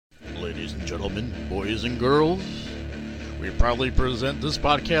and gentlemen, boys and girls, we proudly present this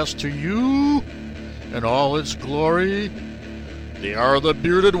podcast to you in all its glory. They are the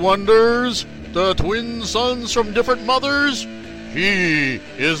bearded wonders, the twin sons from different mothers. He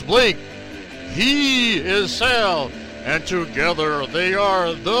is Blake, he is Sal, and together they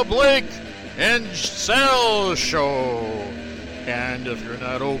are the Blake and Sal Show. And if you're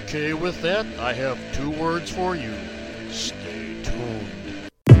not okay with that, I have 2 words for you. Stay tuned.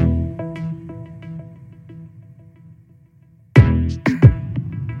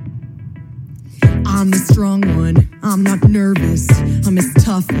 I'm the strong one, I'm not nervous. I'm as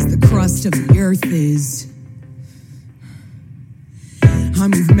tough as the crust of the earth is. I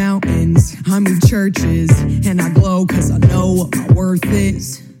move mountains, I move churches, and I glow cause I know what my worth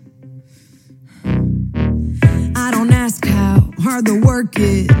is. I don't ask how hard the work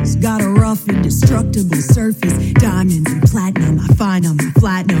is. Got a rough, indestructible surface. Diamonds and platinum, I find them, I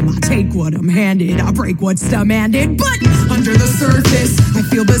flatten them. I take what I'm handed, I break what's demanded. But under the surface, I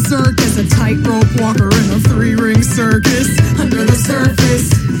feel berserk as a tightrope walker in a 3-ring circus. Under the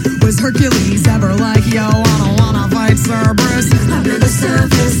surface, was Hercules ever like, yo, I don't wanna fight Cerberus? Under the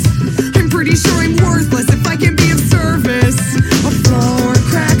surface, I'm pretty sure I'm worthless if I can be of service. A flaw or a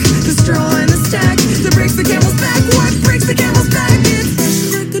crack, the straw in the stack that breaks the camel's back. What breaks the camel's back? It's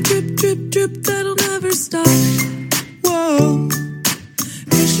pressure like a drip, drip, drip that'll never stop. Whoa,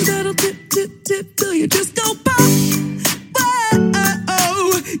 pressure that'll dip, dip, dip till you just go pop.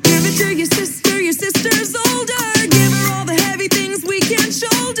 Whoa, give it to your sister's older. Give her all the heavy things we can't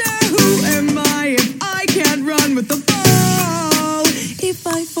shoulder. Who am I if I can't run with the ball? If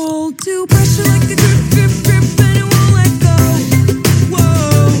I fall to pressure like a drip, drip, drip, and it won't let go.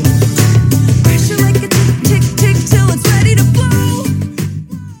 Whoa, pressure like a tick, tick, tick till it's ready to flow.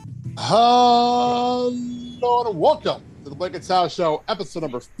 Hello and welcome to the Blake and Sal Show, episode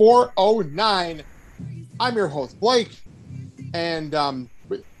number 409. I'm your host, Blake, and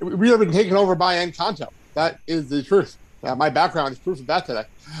we have been taken over by Enchanto. That is the truth. My background is proof of that today.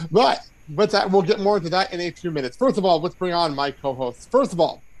 But we'll get more into that in a few minutes. First of all, let's bring on my co-hosts. First of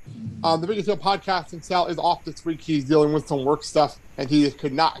all, the Biggest Deal Podcasting Sal is off this week. He's dealing with some work stuff, and he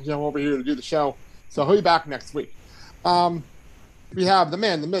could not come over here to do the show. So he'll be back next week. We have the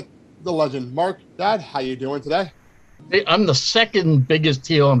man, the myth, the legend, Mark. Dad, how you doing today? Hey, I'm the second biggest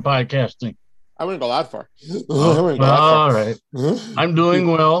deal in podcasting. I wouldn't go that far. All right. I'm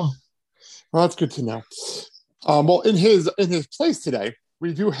doing well. Well, that's good to know. Well, in his place today,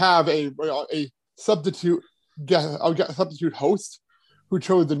 we do have a substitute substitute host who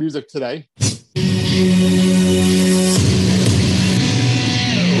chose the music today.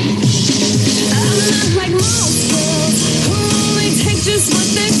 Like most girls who only take just what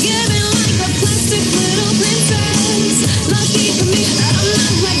they're given, like a plastic little princess. Lucky for me, I'm not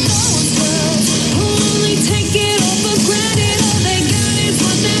like those girls who only take it all for granted. All they got is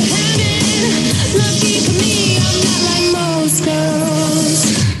what they're handed. Lucky for me, I'm not like most girls.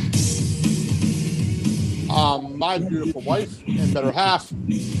 My beautiful wife and better half,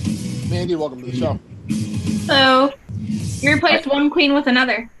 Mandy. Welcome to the show. So, you replaced one queen with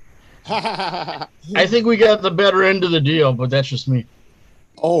another. I think we got the better end of the deal, but that's just me.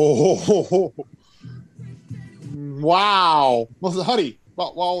 Oh, wow. Well, honey,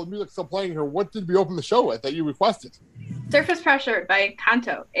 while the music's still playing here, what did we open the show with that you requested? Surface Pressure by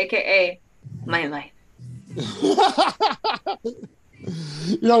Enchanto, a.k.a. My Life.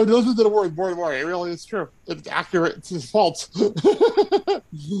 You know, listen to the word more and more. It really is true. It's accurate. It's his fault. Like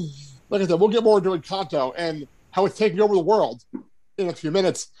I said, we'll get more into Enchanto and how it's taking over the world in a few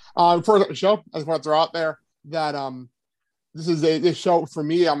minutes. Before the show, I just want to throw out there that this is this show for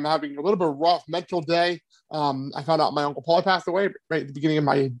me. I'm having a little bit of a rough mental day. I found out my Uncle Paulie passed away right at the beginning of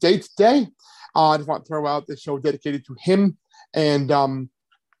my date today. I just want to throw out this show dedicated to him and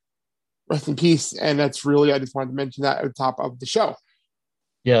rest in peace. And that's really, I just wanted to mention that at the top of the show.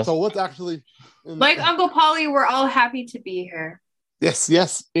 Yes. So let's actually... Like Uncle Paulie, we're all happy to be here. Yes,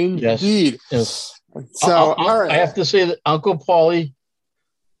 indeed. Yes. So, all right. I have to say that Uncle Paulie,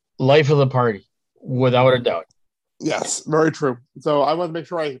 life of the party, without a doubt. Yes, very true. So I want to make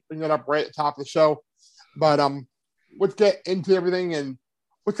sure I bring that up right at the top of the show. But let's get into everything and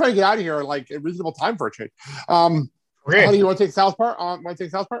let's try to get out of here like a reasonable time for a change. Okay. Honey, you want to take Sal's part?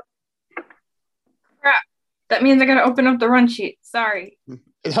 Crap. That means I gotta open up the run sheet. Sorry.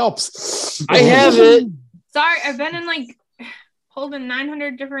 It helps. I have it. Sorry, I've been in pulled in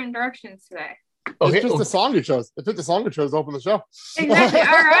 900 different directions today. It's just the song you chose. It's just the song you chose to open the show. Exactly. All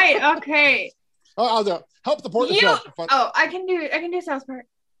right. Okay. I'll do it. Help support the show. Oh, I can do Sal's part.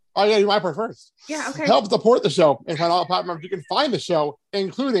 Oh, yeah, you might part first. Yeah, okay. Help support the show and find out platforms you can find the show,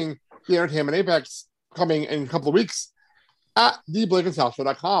 including the Entertainment Apex coming in a couple of weeks at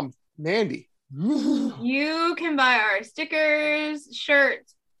theblakeandsalshow.com. Mandy. You can buy our stickers,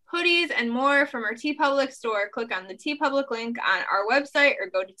 shirts, hoodies, and more from our TeePublic store. Click on the TeePublic link on our website or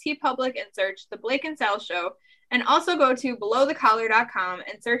go to TeePublic and search The Blake and Sal Show. And also go to belowthecollar.com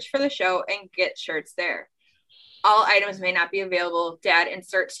and search for the show and get shirts there. All items may not be available. Dad,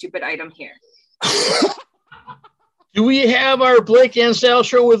 insert stupid item here. Do we have our Blake and Sal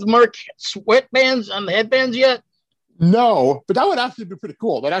Show with Mark sweatbands on the headbands yet? No, but that would actually be pretty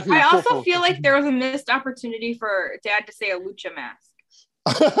cool. That actually. I also feel like there was a missed opportunity for Dad to say a lucha mask.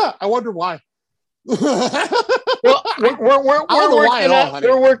 I wonder why. Well, we're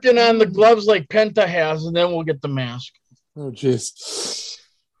working on the gloves like Penta has, and then we'll get the mask. Oh, jeez.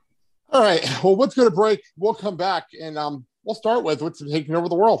 All right. Well, let's go to break. We'll come back, and we'll start with what's taking over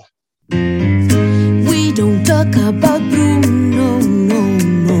the world. We don't talk about Bruno, no,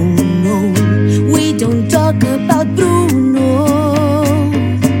 no, no. We don't talk about Bruno.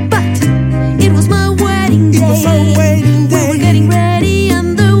 But it was my wedding day. We were getting ready,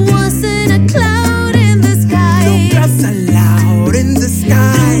 and there wasn't a cloud in the sky. No clouds allowed in the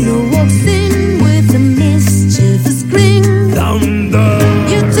sky. Bruno walks in with a mischievous grin. Thunder.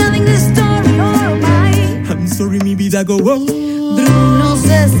 You're telling the story, or am I? I'm sorry, maybe that go wrong. Bruno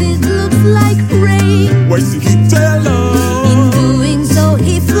says it looks like rain. Why does he tell us? In doing so,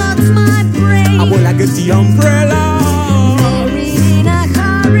 he floods my brain. I will like the umbrella. Buried in a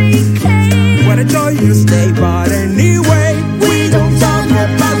hurricane. What a joyous day, but anyway, We don't talk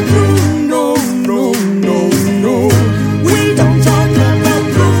about Bruno. no, no, no. We don't talk about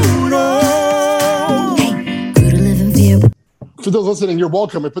Bruno. Hey, good to live in fear. For those listening, you're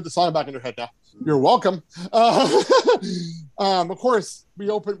welcome. I put the song back in your head now. You're welcome. Of course, we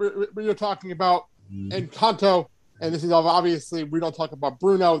are talking about Enchanto, and this is obviously we don't talk about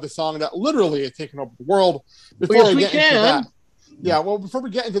Bruno, the song that literally has taken over the world. Before Yes, we we get into can. that, yeah. Well, before we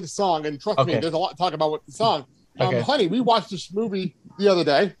get into the song, and trust me, Okay. there's a lot to talk about with the song. Okay. Honey, we watched this movie the other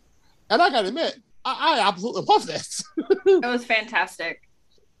day, and I gotta admit, I absolutely love this. It was fantastic.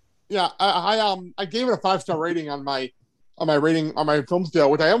 Yeah, I gave it a 5-star rating on my film scale,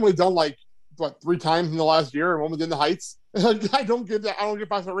 which I only done like 3 times in the last year, and one was In the Heights. I don't give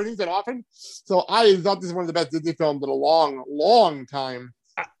 5-star ratings that often, so I thought this is one of the best Disney films in a long time.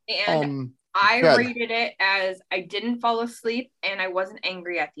 And I good. rated it as I didn't fall asleep and I wasn't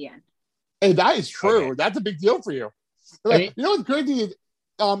angry at the end. And that is true. Okay. That's a big deal for you. I mean- You know what's crazy is,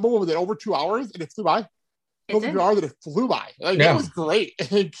 what was it? Over 2 hours, and it flew by. It Over did. 2 hours, and it flew by. Like, Yeah. It was great.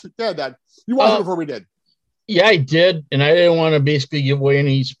 Yeah, Dad. You watched it before we did. Yeah, I did, and I didn't want to basically give away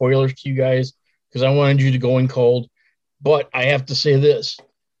any spoilers to you guys because I wanted you to go in cold. But I have to say this: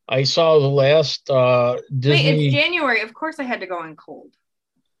 I saw the last Wait, Disney. it's January. Of course I had to go in cold.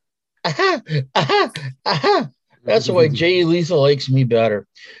 That's why Jay Lethal likes me better.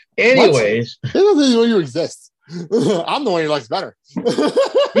 Anyways, It doesn't even know you exist. I'm the one he likes better.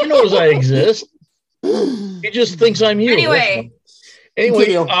 he knows I exist. He just thinks I'm you. Anyway.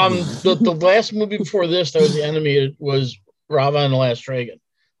 Anyway, Continue. the last movie before this that was animated was Rava and the Last Dragon.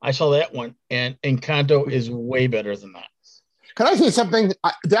 I saw that one, and Encanto is way better than that. Can I say something?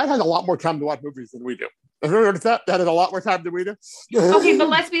 Dad has a lot more time to watch movies than we do. Have you ever noticed that? Dad has a lot more time than we do. Okay, but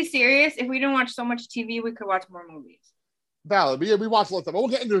let's be serious. If we didn't watch so much TV, we could watch more movies. Valid. We watch lots of. We'll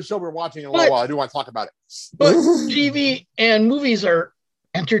get into the show we're watching in a little while. I do want to talk about it. But TV and movies are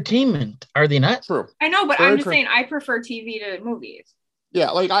entertainment, are they not? True. I know, but Very I'm just true. saying I prefer TV to movies. Yeah,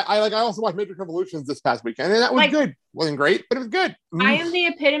 I also watched Matrix Revolutions this past weekend, and that was Like- good. Wasn't great, but it was good. I am the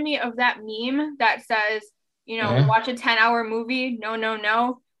epitome of that meme that says, Yeah. watch a 10-hour movie.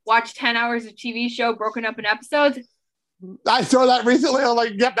 No. Watch 10 hours of TV show broken up in episodes. I saw that recently. I'm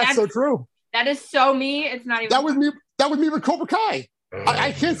like, yep, that's so true. That is so me. It's not even. That was me. That was me with Cobra Kai.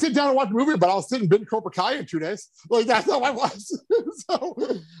 I can't sit down and watch a movie, but I'll sit and binge Cobra Kai in 2 days. Like that's how I was. So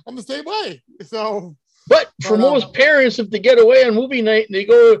I'm the same way. So But for most parents, if they get away on movie night and they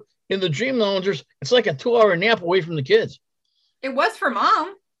go in the dream loungers, it's like a 2-hour nap away from the kids. It was for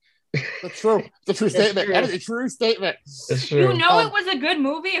mom. that's true. It's a true statement. true. That is a true statement. That's true. You know it was a good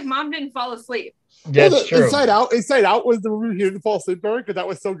movie if mom didn't fall asleep. That's true. Inside Out was the movie he didn't fall asleep during because that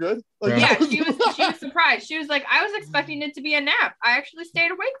was so good. Like, Yeah. Yeah, that she was surprised. She was like, I was expecting it to be a nap. I actually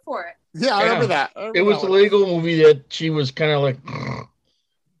stayed awake for it. Yeah, I remember that. I remember It was that the one. legal movie that she was kind of like,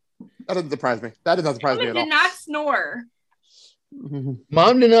 That doesn't surprise me. That does not surprise me Mama at did not snore. all.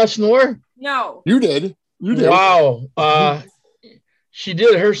 Mom did not snore? No. You did. You did. Wow. She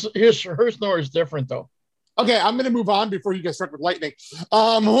did. Her snore is different, though. Okay, I'm going to move on before you get struck with lightning.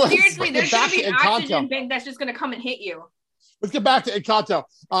 Seriously, there's going back to be an Encanto. oxygen bank that's just going to come and hit you. let's get back to Encanto.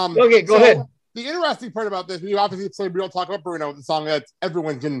 Okay, go ahead. The interesting part about this, we obviously played, we don't talk about Bruno, the song that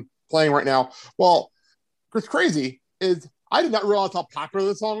everyone's been playing right now. Well, what's crazy is I did not realize how popular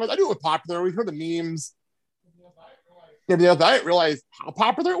the song was. I knew it was popular. We heard the memes. I didn't realize how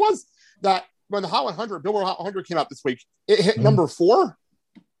popular it was. That when the Hot 100, Billboard Hot 100 came out this week, it hit number 4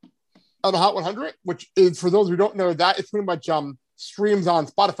 on the Hot 100, which is, for those who don't know, that it's pretty much streams on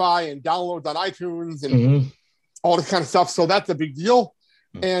Spotify and downloads on iTunes and all this kind of stuff. So that's a big deal.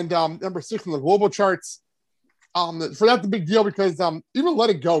 And number 6 on the global charts. So that's a big deal because even Let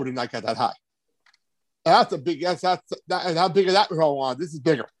It Go did not get that high. That's a big, that's how big is that going on? This is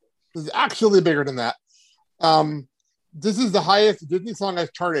bigger. This is actually bigger than that. This is the highest Disney song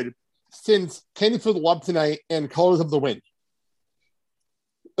I've charted since Candy for the Love Tonight and Colors of the Wind.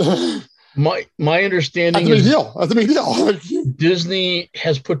 My understanding That's a big deal. Disney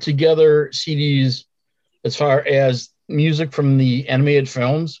has put together CDs as far as music from the animated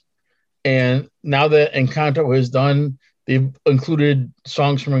films, and now that Encanto is done, they've included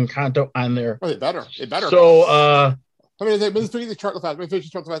songs from Encanto on there. Oh, they better. So, let's finish the chart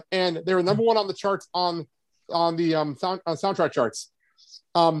fast. And they were number 1 on the charts on the soundtrack charts.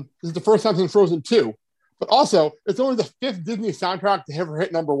 This is the first time since Frozen 2, but also it's only the 5th Disney soundtrack to ever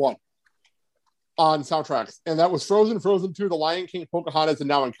hit number 1 on soundtracks, and that was Frozen, Frozen 2, The Lion King, Pocahontas, and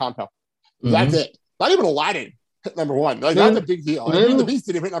now Encanto. That's it. Not even Aladdin hit number 1. Like, that's a big deal. Like, the Beast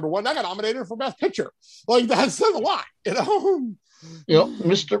didn't even hit number 1. I got nominated for Best Picture. Like, that's a lot, you know.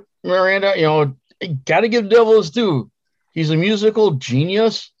 Mr. Miranda, got to give Devil his due. He's a musical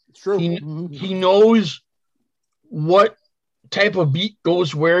genius. It's true. He knows what type of beat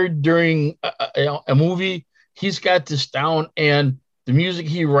goes where during a movie. He's got this down, and the music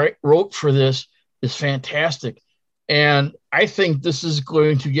he wrote for this is fantastic. And I think this is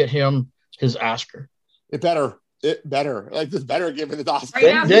going to get him his Oscar. It better. Like, this better give him his Oscar.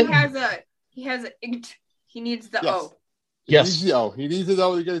 Right now, he needs the O. Yes. He needs the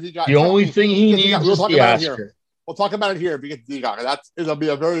O because he got the only thing he needs is the Oscar. We'll talk about it here because it'll be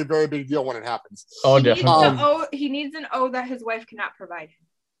a very, very big deal when it happens. Oh, definitely. He needs an O that his wife cannot provide him.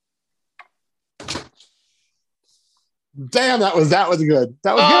 Damn, that was good.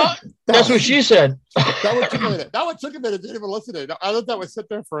 That was good. That's what she said. That one took a minute. Didn't even listen to it. I let that one sit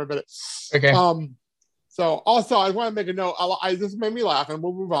there for a minute. Okay. So also, I want to make a note. This made me laugh, and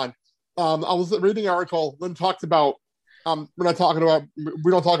we'll move on. I was reading an article. Lynn talks about we don't talk about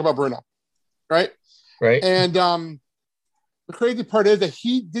Bruno, right? Right. And the crazy part is that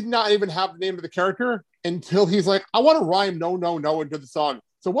he did not even have the name of the character until he's like, I want to rhyme no into the song.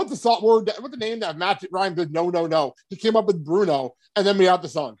 So what's the name that matched rhymes with no? He came up with Bruno and then made out the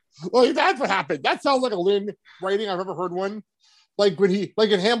song. Like, that's what happened. That sounds like a Lynn writing I've ever heard one. Like when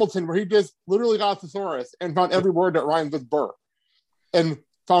in Hamilton, where he just literally got a thesaurus and found every word that rhymes with burr, and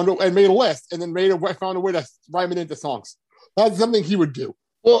made a list, and then found a way to rhyme it into songs. That's something he would do.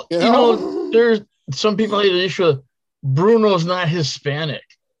 Well, there's some people have the issue of Bruno's not Hispanic.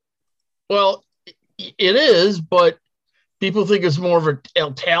 Well, it is, but people think it's more of an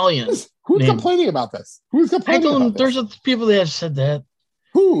Italian. Who's complaining about this? There's people that have said that.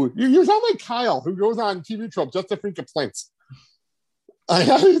 Who? You sound like Kyle, who goes on TV tropes just to free complaints.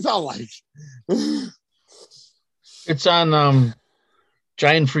 You sound like. It's on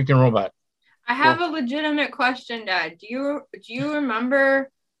Giant Freaking Robot. I have a legitimate question, Dad. Do you remember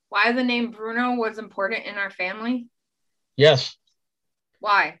why the name Bruno was important in our family? Yes.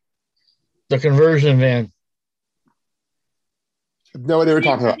 Why? The conversion van. No idea what we're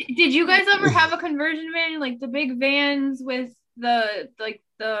talking about. Did you guys ever have a conversion van, like the big vans with the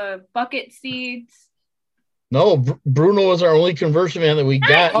bucket seats? No, Bruno was our only conversion van that we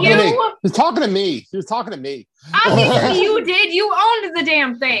got. He's talking to me. He was talking to me. Obviously, you did. You owned the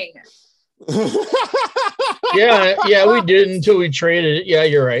damn thing. yeah, we did until we traded it. Yeah,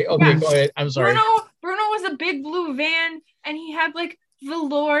 you're right. Okay, Go ahead. I'm sorry. Bruno was a big blue van, and he had like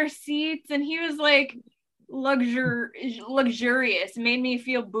velour seats, and he was like luxurious. It made me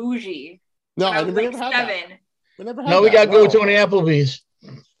feel bougie. No, I never had that. We got to go to an Applebee's.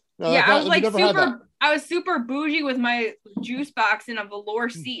 I was super bougie with my juice box in a velour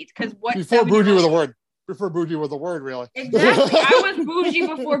seat because before bougie was a word. Before bougie was a word, really. Exactly. I was bougie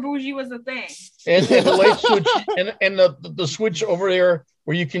before bougie was a thing. And the light switch and the switch over there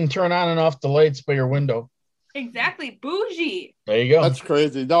where you can turn on and off the lights by your window. Exactly. Bougie. There you go. That's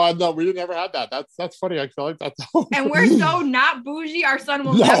crazy. No, we didn't ever have that. That's funny. I feel like that's and we're so not bougie, our son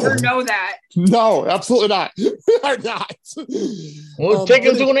will never know that. No, absolutely not. We are not. Well, take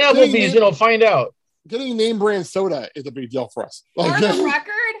him to an Applebee's and I'll find out. Getting name brand soda is a big deal for us. For the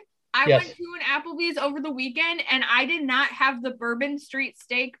record, I Yes. went to an Applebee's over the weekend and I did not have the Bourbon Street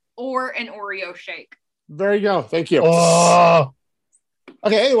steak or an Oreo shake. There you go. Thank you. Oh,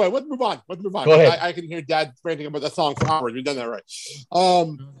 Okay, anyway, let's move on. Go ahead. I can hear Dad ranting about that song for hours. We've done that right.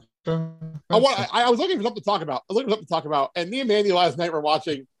 I was looking for something to talk about. And me and Mandy last night were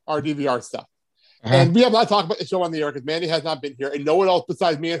watching our DVR stuff. And we have not talked about the show on the air because Mandy has not been here, and no one else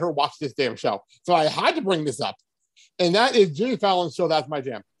besides me and her watched this damn show. So I had to bring this up. And that is Jimmy Fallon's show. That's my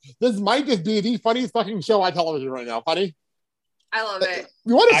jam. This might just be the funniest fucking show on television right now, honey. I love it.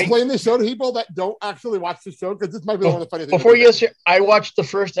 You want to explain this show to people that don't actually watch the show? Because this might be one of the funniest things. Before you get, I watched the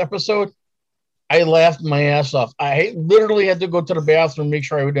first episode. I laughed my ass off. I literally had to go to the bathroom, make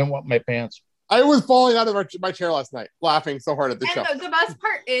sure I didn't wet my pants. I was falling out of my chair last night, laughing so hard at the show. And the best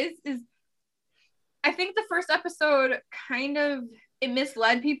part is I think the first episode kind of it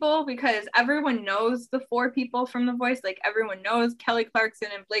misled people because everyone knows the four people from The Voice. Like everyone knows Kelly Clarkson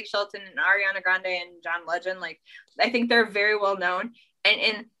and Blake Shelton and Ariana Grande and John Legend. Like I think they're very well known. And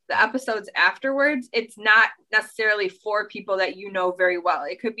in the episodes afterwards, it's not necessarily four people that you know very well.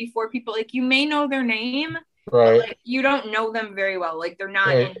 It could be four people like you may know their name, Right. but like, you don't know them very well. Like they're not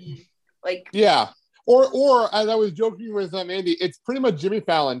Right. in like Yeah. Or as I was joking with Andy, it's pretty much Jimmy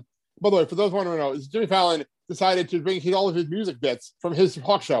Fallon. By the way, for those who don't know, it's Jimmy Fallon decided to bring all of his music bits from his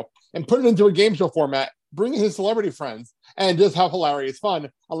talk show and put it into a game show format, bring his celebrity friends, and just have hilarious fun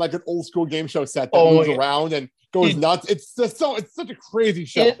on like an old school game show set that moves around and goes nuts. It's such a crazy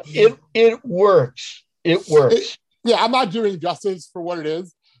show. It works. It works. Yeah, I'm not doing justice for what it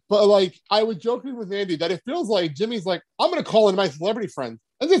is, but like I was joking with Andy that it feels like Jimmy's like, I'm gonna call in my celebrity friends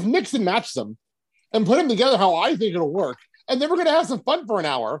and just mix and match them and put them together how I think it'll work. And then we're gonna have some fun for an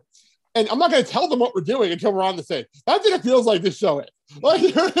hour. And I'm not going to tell them what we're doing until we're on the stage. That's what it feels like this show is.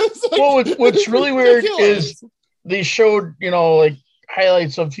 Like, What's really weird is they showed, like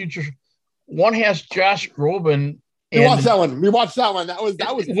highlights of future. One has Josh Groban. We watched that one. That was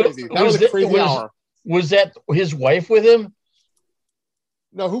crazy. That was a crazy hour. Was that his wife with him?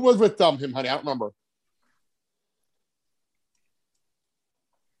 No, who was with him, honey? I don't remember.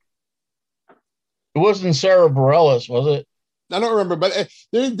 It wasn't Sarah Bareilles, was it? I don't remember, but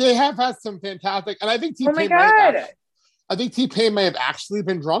they have had some fantastic, and I think Oh my God. I think T-Pain may have actually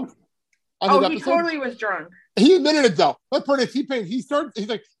been drunk. He totally was drunk. He admitted it though. Let's put it. T-Pain. He's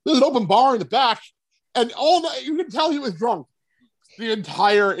like, there's an open bar in the back, and all night you can tell he was drunk. The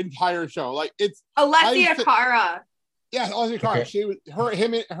entire show, like it's Alessia Cara. Yeah, Alessia Cara. Okay. She was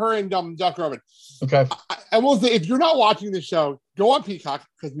her and Doc Roman. Okay. I will say, if you're not watching this show, go on Peacock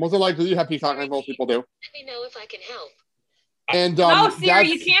because most likely you have Peacock, and most people do. Let me know if I can help. And No, Siri,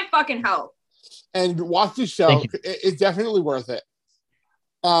 you can't fucking help. And watch the show. It's definitely worth it.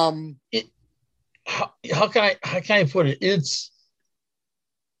 How can I put it? It's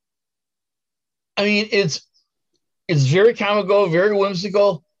very comical, very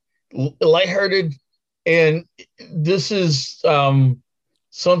whimsical, lighthearted, and this is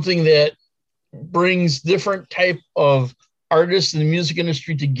something that brings different type of artists in the music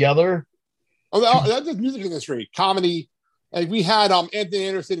industry together. Oh, that's just music industry, comedy. Like we had Anthony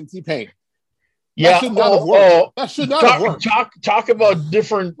Anderson and T-Pain. Yeah. That should not have worked. That should not have worked. Talk about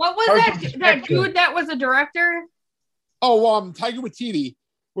different. What was that dude that was a director? Oh, Taika Waititi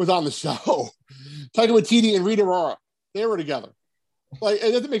was on the show. Taika Waititi and Rita Ora, they were together. Like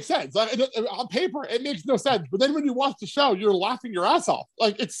it doesn't make sense. Like, on paper, it makes no sense. But then when you watch the show, you're laughing your ass off.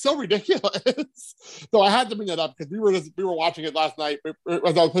 Like it's so ridiculous. So I had to bring that up because we were watching it last night as I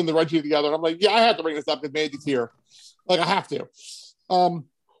was putting the Red Sheet together. And I'm like, yeah, I had to bring this up because Mandy's here. Like I have to.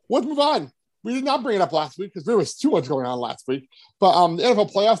 Let's move on. We did not bring it up last week because there was too much going on last week. But the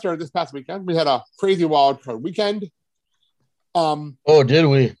NFL playoffs started this past weekend. We had a crazy wild card weekend. Did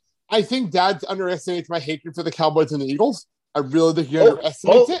we? I think Dad underestimates my hatred for the Cowboys and the Eagles. I really think he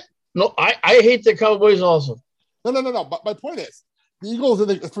underestimates it. No, I hate the Cowboys also. No. But my point is, the Eagles,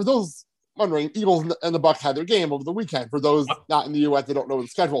 for those wondering, Eagles and the Bucs had their game over the weekend. For those not in the U.S. that don't know the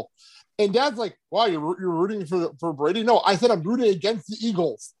schedule. And Dad's like, wow, you're rooting for Brady? No, I said I'm rooting against the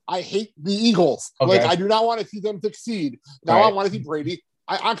Eagles. I hate the Eagles. Okay. Like, I do not want to see them succeed. Now I want to see Brady.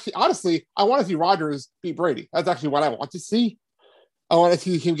 I want to see Rodgers beat Brady. That's actually what I want to see. I want to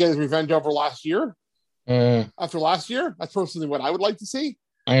see him get his revenge over last year. After last year, that's personally what I would like to see.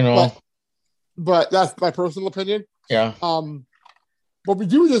 I know. But that's my personal opinion. Yeah. What we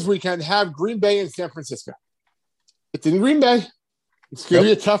do this weekend have Green Bay and San Francisco. It's in Green Bay. It's going to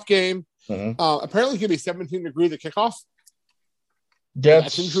be a tough game. Mm-hmm. Apparently, it's going to be 17 degrees at kickoff.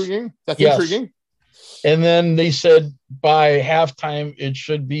 That's intriguing. Yes. Intriguing. And then they said by halftime, it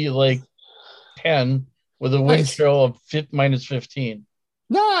should be like 10 with a wind chill of -15.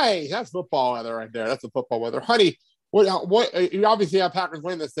 Nice. That's football weather right there. That's the football weather. Honey, what you obviously have Packers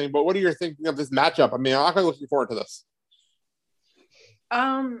winning this thing, but what are you thinking of this matchup? I mean, I'm actually looking forward to this.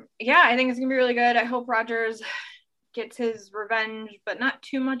 Yeah, I think it's gonna be really good. I hope Rodgers gets his revenge, but not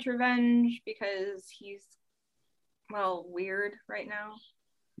too much revenge because he's weird right now.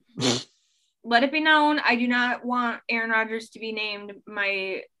 Let it be known, I do not want Aaron Rodgers to be named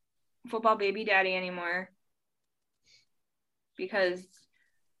my football baby daddy anymore. Because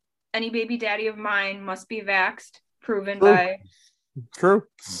any baby daddy of mine must be vaxxed, proven by True.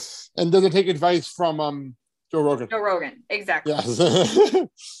 And doesn't take advice from Joe Rogan. Joe Rogan, exactly. Yes.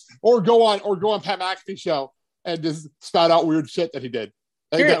 or go on Pat McAfee's show and just spout out weird shit that he did.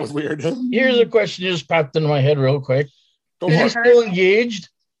 I think that was weird. Here's a question just popped into my head real quick. Go Is for he it. still engaged?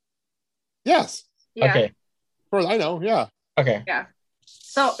 Yes. Yeah. Okay. As far as I know, yeah. Okay. Yeah.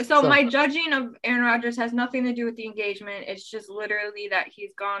 So my judging of Aaron Rodgers has nothing to do with the engagement. It's just literally that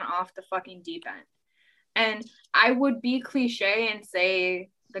he's gone off the fucking deep end. And I would be cliche and say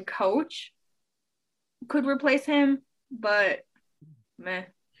the coach could replace him, but meh.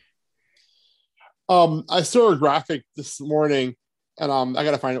 I saw a graphic this morning, and I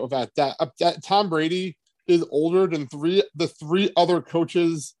gotta find it with that Tom Brady is older than the three other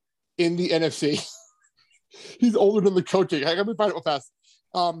coaches in the NFC. He's older than the coaching. I gotta find it real fast.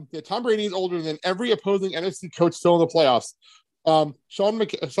 Tom Brady is older than every opposing NFC coach still in the playoffs. Sean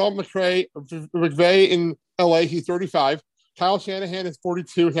McVay in LA, he's 35. Kyle Shanahan is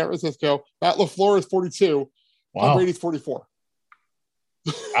 42 in San Francisco. Matt LaFleur is 42. Wow. Tom Brady's 44.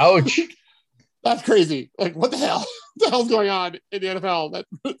 Ouch. That's crazy. Like, what the hell? What the hell's going on in the NFL?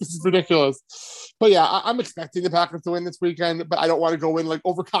 This is ridiculous. But yeah, I'm expecting the Packers to win this weekend, but I don't want to go in like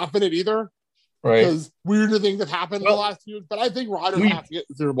overconfident either. Right. Because weirder things have happened in the last few years. But I think Rodgers has to get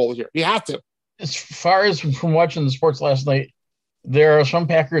the Super Bowl this year. He has to. As far as from watching the sports last night, there are some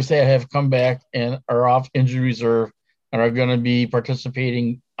Packers that have come back and are off injury reserve and are going to be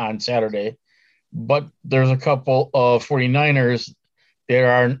participating on Saturday. But there's a couple of 49ers that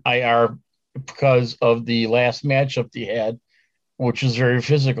are in IR because of the last matchup they had, which is very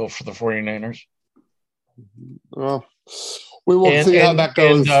physical for the 49ers. Well, we will see how that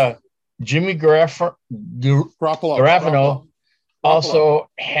goes. And Jimmy Garoppolo also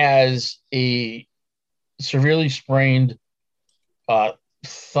has a severely sprained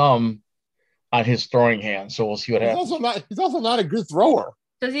thumb on his throwing hand, so we'll see what happens. He's also not a good thrower.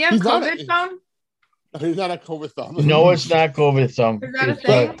 Does he have COVID thumb? He's not a COVID thumb. No, it's not COVID thumb. Is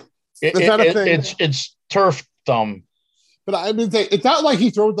that a thing? It's turf thumb. But I mean, it's not like he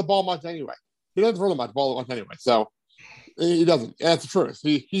throws the ball much anyway. He doesn't throw the ball much anyway, so he doesn't. That's the truth.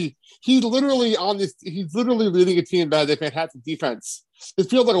 He's literally on this. He's literally leading a team that has a fantastic defense. It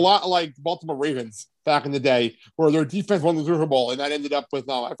feels like a lot like the Baltimore Ravens back in the day, where their defense won the Super Bowl, and that ended up with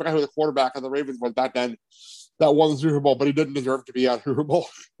I forgot who the quarterback of the Ravens was back then. That won the Super Bowl, but he didn't deserve to be a Super Bowl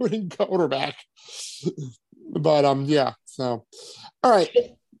winning quarterback. But yeah. So, all right.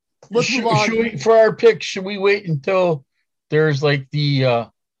 Let's move on. For our pick, should we wait until there's like the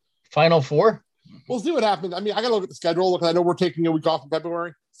Final Four? We'll see what happens. I mean, I got to look at the schedule because I know we're taking a week off in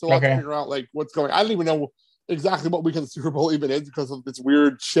February, so I'll have to figure out like what's going. I don't even know exactly what weekend the Super Bowl even is because of this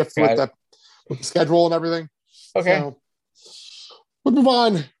weird shift with the schedule and everything. Okay. So, we'll move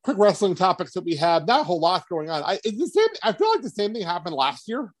on. Quick wrestling topics that we have. Not a whole lot going on. I feel like the same thing happened last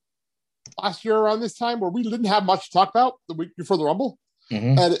year. Last year around this time, where we didn't have much to talk about the week before the Rumble.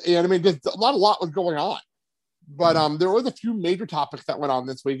 Mm-hmm. And I mean, there's a lot was going on. But there was a few major topics that went on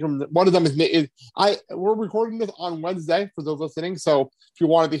this week. And one of them we're recording this on Wednesday for those listening. So if you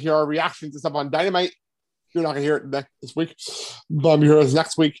wanted to hear our reaction to stuff on Dynamite, you're not going to hear it this week. But you hear us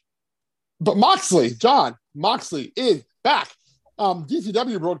next week. But John Moxley is back.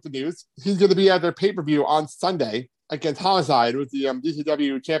 DCW broke the news. He's going to be at their pay-per-view on Sunday against Homicide with the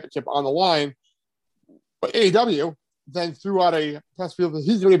DCW championship on the line. But AEW then threw out a press release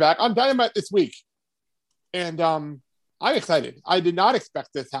that he's going to be back on Dynamite this week. And I'm excited. I did not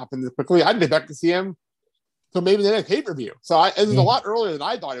expect this to happen this quickly. I didn't expect to see him until maybe the next pay-per-view. So it was a lot earlier than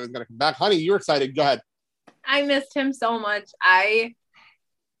I thought he was going to come back. Honey, you're excited. Go ahead. I missed him so much.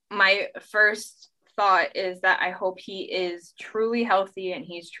 My first thought is that I hope he is truly healthy and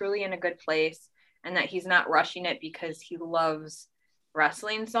he's truly in a good place and that he's not rushing it because he loves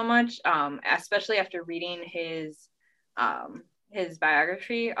wrestling so much, especially after reading his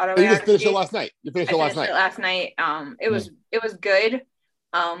autobiography. You just finished it last night. You finished it last night. It was good.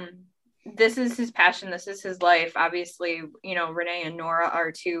 This is his passion. This is his life. Obviously, Renee and Nora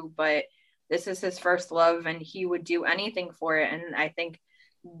are too, but this is his first love and he would do anything for it. And I think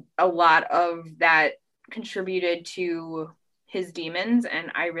a lot of that contributed to his demons,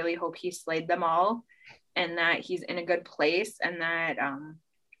 and I really hope he slayed them all, and that he's in a good place, and that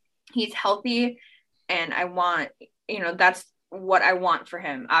he's healthy. And I want, that's what I want for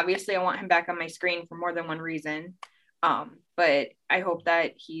him. Obviously, I want him back on my screen for more than one reason. But I hope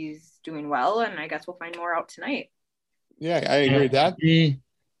that he's doing well, and I guess we'll find more out tonight. Yeah, I agree with that.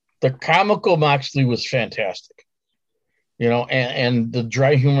 The comical Moxley was fantastic, and the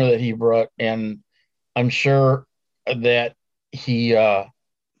dry humor that he brought. And I'm sure that he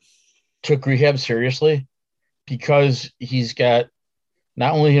took rehab seriously, because he's got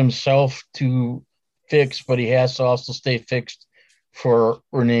not only himself to fix, but he has to also stay fixed for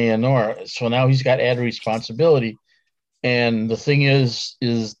Renee and Nora. So now he's got added responsibility. And the thing is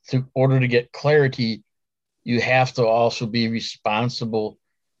to order to get clarity, you have to also be responsible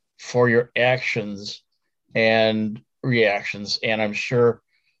for your actions and reactions. And I'm sure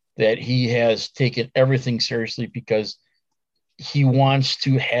that he has taken everything seriously, because he wants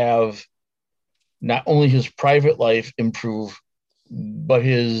to have not only his private life improve, but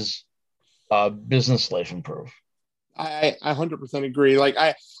his business life improve. I 100% agree. Like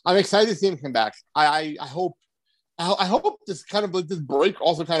I'm excited to see him come back. I hope this kind of like this break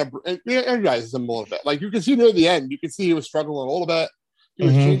also kind of energizes him a little bit. Like you can see near the end, you can see he was struggling a little bit. He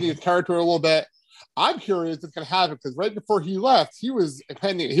was changing his character a little bit. I'm curious what's going to happen, because right before he left, he was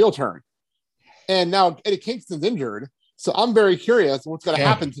pending a heel turn, and now Eddie Kingston's injured. So I'm very curious what's going to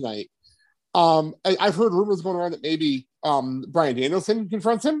happen tonight. I've heard rumors going around that maybe Bryan Danielson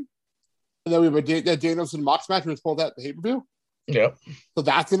confronts him, and then we have a Danielson Mox match was pulled out the pay-per-view. Yep. So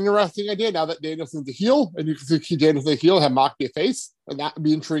that's an interesting idea. Now that Danielson's a heel, and you can see Danielson a heel, have Mox be a face, and that would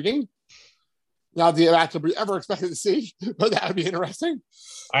be intriguing. Not the match we ever expected to see, but that would be interesting.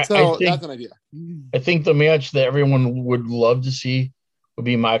 That's an idea. I think the match that everyone would love to see would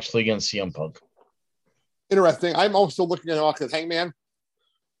be Moxley against CM Punk. Interesting. I'm also looking at Mox as Hangman.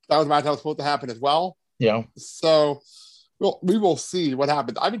 That was a match that was supposed to happen as well. Yeah. So we will see what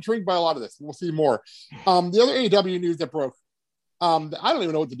happens. I'm intrigued by a lot of this. We'll see more. The other AEW news that broke, I don't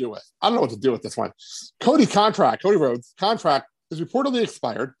even know what to do with. I don't know what to do with this one. Cody Rhodes' contract is reportedly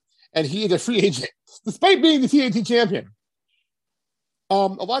expired, and he is a free agent, despite being the TNT champion. A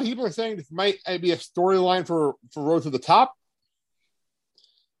lot of people are saying this might be a storyline for Rhodes to the top.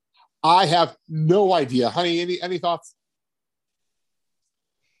 I have no idea. Honey, any thoughts?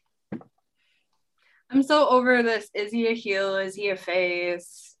 I'm so over this. Is he a heel? Is he a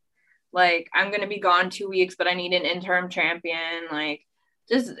face? Like, I'm going to be gone 2 weeks, but I need an interim champion. Like,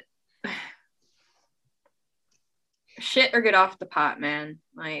 just shit or get off the pot, man.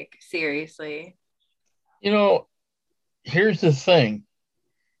 Like, seriously. Here's the thing.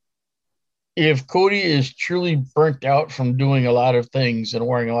 If Cody is truly burnt out from doing a lot of things and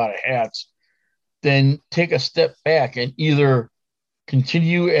wearing a lot of hats, then take a step back and either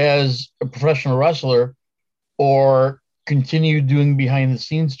continue as a professional wrestler or continue doing behind the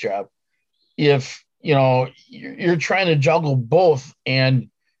scenes job. If you're trying to juggle both, and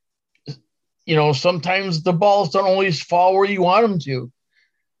sometimes the balls don't always fall where you want them to,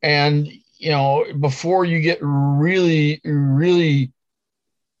 and before you get really, really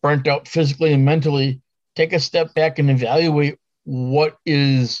burnt out physically and mentally, take a step back and evaluate what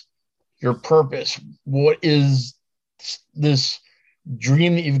is your purpose, what is this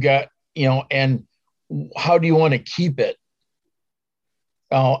dream that you've got, and how do you want to keep it?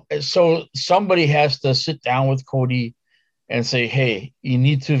 So somebody has to sit down with Cody and say, hey, you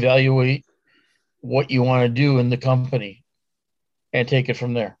need to evaluate what you want to do in the company and take it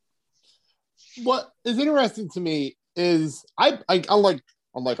from there. What is interesting to me is I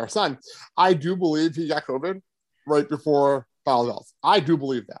unlike our son, I do believe he got COVID right before Battle of the Bells. I do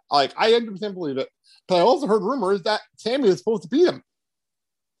believe that. I 100% believe it. But I also heard rumors that Sammy was supposed to beat him.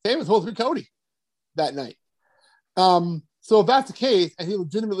 Sammy was supposed to be Cody that night. So if that's the case, and he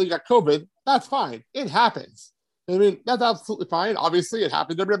legitimately got COVID, that's fine. It happens. I mean, that's absolutely fine. Obviously, it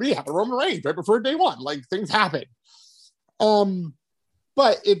happened to WWE. It happened to Roman Reigns right before day one. Like, things happen.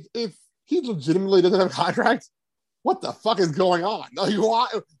 But if he legitimately doesn't have a contract, what the fuck is going on? Like,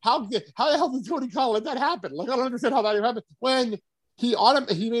 how the hell did Tony Khan let that happen? Like, I don't understand how that even happened. When he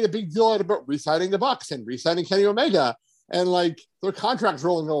made a big deal out about re-signing the Bucks and re-signing Kenny Omega, and like their contracts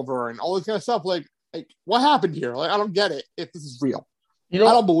rolling over and all this kind of stuff. Like what happened here? Like, I don't get it. If this is real, I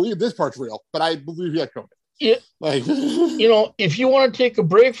don't believe this part's real, but I believe he had COVID. Yeah, like if you want to take a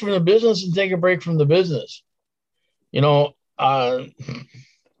break from the business, and take a break from the business.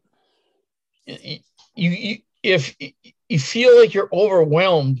 If you feel like you're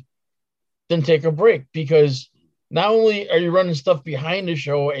overwhelmed, then take a break, because not only are you running stuff behind the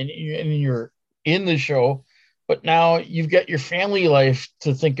show and you're in the show, but now you've got your family life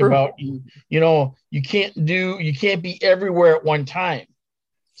to think about. You can't be everywhere at one time.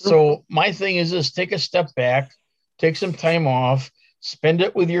 So my thing is this: take a step back, take some time off, spend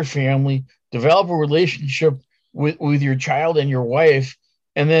it with your family, develop a relationship with your child and your wife,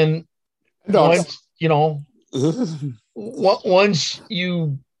 and then once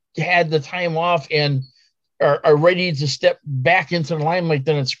you had the time off and are ready to step back into the limelight,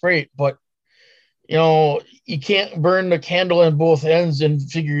 then it's great. But you can't burn the candle in both ends and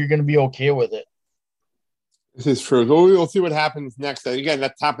figure you're going to be okay with it. This is true. We'll see what happens next. Again,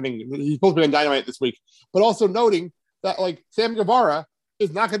 that's happening. He's supposed to be on Dynamite this week, but also noting that like Sam Guevara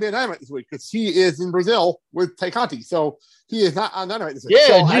is not going to be on Dynamite this week because he is in Brazil with Taikati, so he is not on Dynamite this week.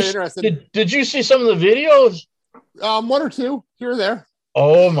 Yeah, so did you see some of the videos? One or two here or there.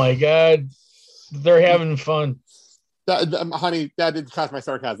 Oh my God, they're having fun. Honey, that didn't catch my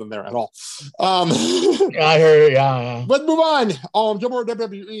sarcasm there at all. I heard, yeah. But move on. Jump over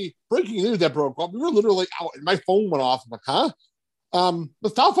WWE. Breaking news that broke up. We were literally out, and my phone went off. I'm like, huh?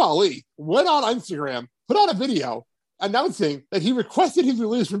 Mustafa Ali went on Instagram, put out a video announcing that he requested his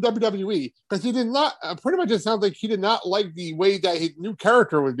release from WWE because he did not. Pretty much, it sounds like he did not like the way that his new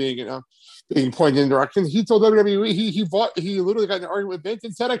character was being pointed in direction. He told WWE he literally got in an argument with Vince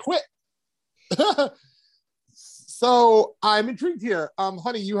and said, "I quit." So I'm intrigued here.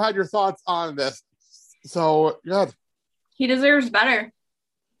 Honey, you had your thoughts on this. So good. He deserves better.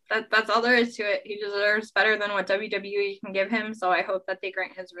 That's all there is to it. He deserves better than what WWE can give him. So I hope that they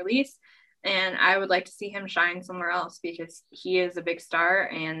grant his release. And I would like to see him shine somewhere else because he is a big star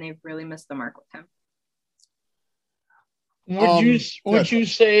and they've really missed the mark with him. Would you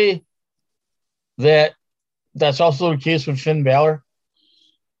say that that's also the case with Finn Balor?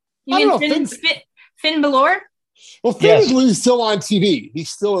 You mean Finn Balor? Well, Finn is still on TV. He's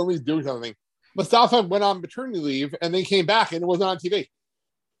still at least doing something. Mustafa went on maternity leave and then came back and it wasn't on TV.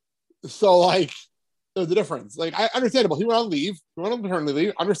 So, like, there's a difference. Like, understandable. He went on leave. He went on maternity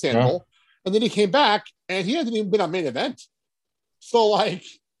leave. Understandable. Yeah. And then he came back and he hasn't even been on main event. So, like,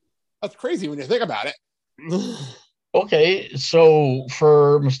 that's crazy when you think about it. Okay. So,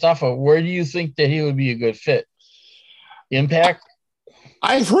 for Mustafa, where do you think that he would be a good fit? Impact?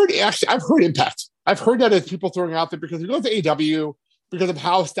 I've heard Impact. I've heard that as people throwing out there because he goes to AEW because of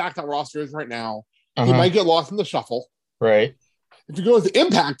how stacked that roster is right now. He might get lost in the shuffle. Right. If he goes to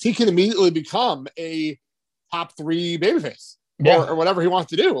Impact, he can immediately become a top 3 babyface or whatever he wants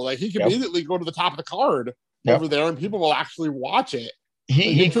to do. Like he can immediately go to the top of the card over there and people will actually watch it.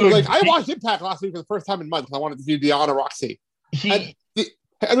 I watched Impact last week for the first time in months. I wanted to see Deanna Roxy.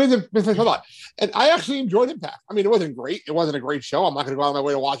 And I actually enjoyed Impact. I mean, it wasn't great. It wasn't a great show. I'm not going to go out of my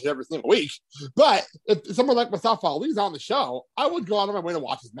way to watch it every single week. But if someone like Mustafa Ali's on the show, I would go out of my way to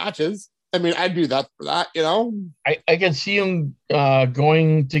watch his matches. I mean, I'd do that for that, I can see him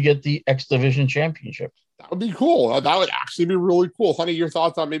going to get the X Division Championship. That would be cool. That would actually be really cool. Funny, your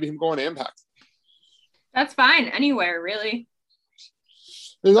thoughts on maybe him going to Impact? That's fine. Anywhere, really.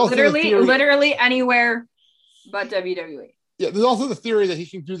 Literally anywhere but WWE. Yeah, there's also the theory that he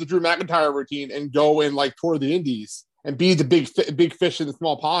can do the Drew McIntyre routine and go and like tour the indies and be the big fish in the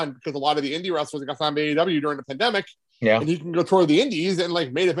small pond because a lot of the indie wrestlers got signed by AEW during the pandemic. Yeah. And he can go tour the indies and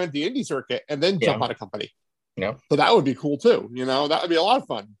like main event the indie circuit and then jump out of company. Yeah. So that would be cool too. That would be a lot of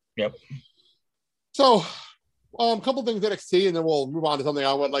fun. Yep. So a couple things NXT and then we'll move on to something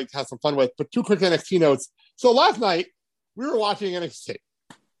I would like to have some fun with. But 2 quick NXT notes. So last night we were watching NXT.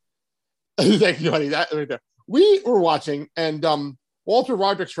 Thank you, honey. That right there. We were watching, and Walter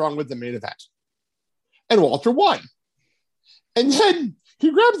Roderick Strong was the main event. And Walter won. And then he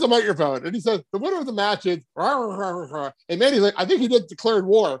grabs the microphone, and he says, the winner of the match is... And Mandy's like, I think he just declared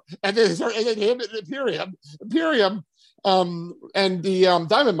war. And then him and Imperium, and the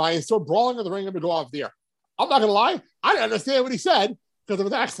Diamond Mine still brawling in the ring to go off the air. I'm not going to lie. I didn't understand what he said because of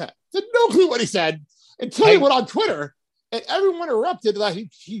his accent. I had no clue what he said until he went on Twitter, and everyone erupted that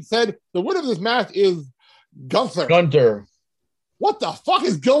he said, the winner of this match is... Gunther. What the fuck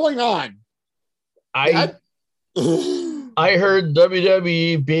is going on? I heard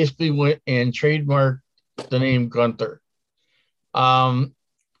WWE basically went and trademarked the name Gunther. And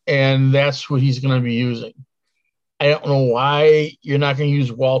that's what he's going to be using. I don't know why you're not going to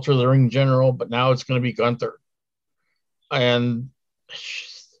use Walter the Ring General, but now it's going to be Gunther. And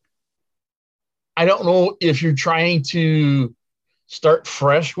I don't know if you're trying to start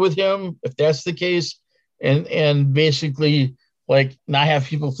fresh with him, if that's the case. And basically, like, not have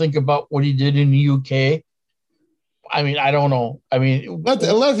people think about what he did in the UK. I mean, I don't know. I mean,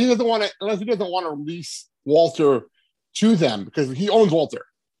 unless he doesn't want to release Walter to them because he owns Walter.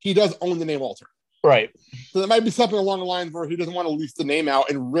 He does own the name Walter. Right. So there might be something along the lines where he doesn't want to lease the name out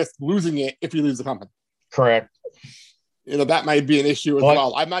and risk losing it if he leaves the company. Correct. That might be an issue as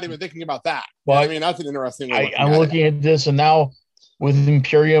well. I'm not even thinking about that. I mean, that's an interesting way. I'm looking at this, and now with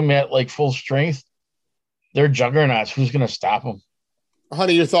Imperium at like full strength, they're juggernauts. Who's going to stop them?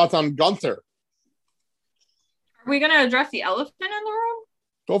 Honey, your thoughts on Gunther? Are we going to address the elephant in the room?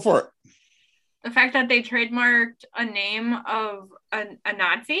 Go for it. The fact that they trademarked a name of a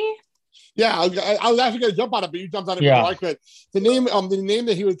Nazi? Yeah, I was actually going to jump on it, but you jumped on it before I could. The name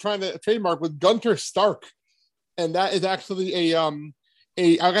that he was trying to trademark was Gunther Stark, and that is actually I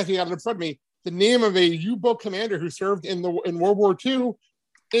guess you got it in front of me. The name of a U-boat commander who served in World War II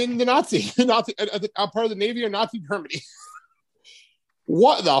in the Nazi part of the Navy of Nazi Germany.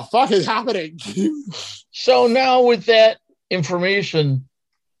 What the fuck is happening? So now with that information,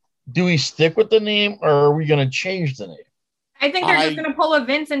 do we stick with the name or are we going to change the name? I think they're just going to pull a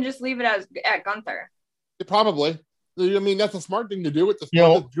Vince and just leave it at Gunther. Probably. I mean, that's a smart thing to do with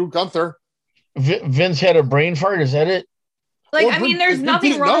the Gunther. Vince had a brain fart. Is that it? Like, I mean, there's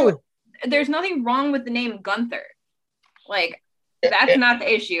nothing wrong. There's nothing wrong with the name Gunther. Like, that's not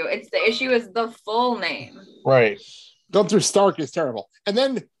the issue. The issue is the full name. Right. Gunther Stark is terrible. And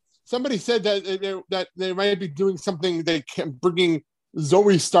then somebody said that they might be doing something. Bringing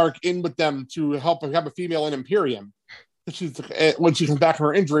Zoe Stark in with them to help have a female in Imperium. When she comes back from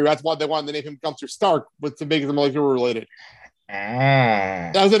her injury, that's why they wanted to name him Gunther Stark, with to make them like they were related.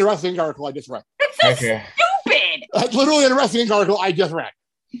 That was an interesting article I just read. That's so stupid. That's literally an interesting article I just read.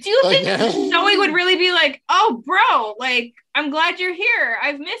 Do you think Zoe would really be like, "Oh, bro, like, I'm glad you're here.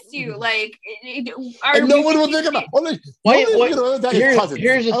 I've missed you." Like, and no one will think about.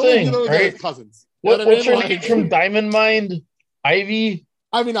 Here's the thing, right? Cousins. What's her name from Diamond Mind? Ivy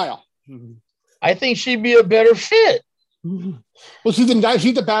Nile. I think she'd be a better fit. Well, she's a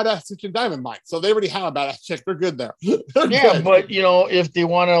badass chick in Diamond Mine, so they already have a badass chick. They're good there. Good. But if they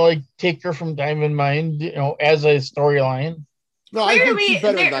want to like take her from Diamond Mine, as a storyline. No, clearly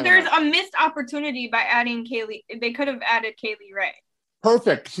there's a missed opportunity by adding Kaylee. They could have added Kaylee Ray.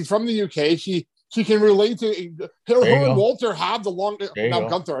 Perfect. She's from the UK. She can relate to her and Walter have the longest. Now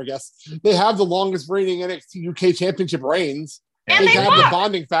Gunther, I guess they have the longest reigning NXT UK Championship reigns, and they have the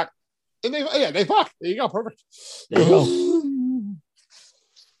bonding fact. And they fuck. There you go. Perfect. There you go.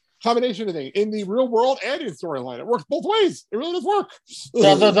 Combination of things in the real world and in storyline. It works both ways. It really does work.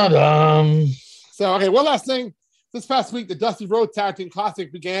 So, okay, one last thing. This past week, the Dusty Road Tag Team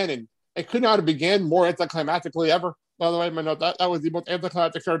Classic began, and it could not have began more anticlimactically ever. By the way, I note that was the most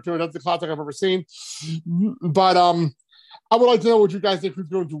anticlimactic start to another classic I've ever seen. But I would like to know what you guys think who's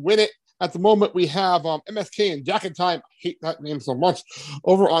going to win it. At the moment, we have MSK and Jacket Time. I hate that name so much.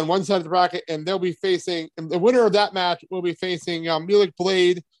 Over on one side of the bracket, and they'll be facing, and the winner of that match will be facing Mulik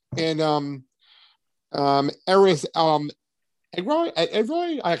Blade and Eris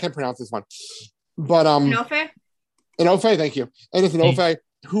Egroy? I can't pronounce this one. But Inofe, thank you. And it's Inofe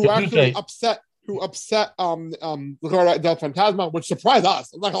who actually upset Legado del Fantasma, which surprised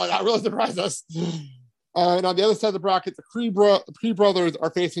us. I'm not gonna lie, that really surprised us. And on the other side of the bracket, the Creed brothers are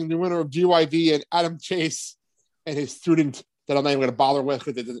facing the winner of GYV and Adam Chase and his student that I'm not even going to bother with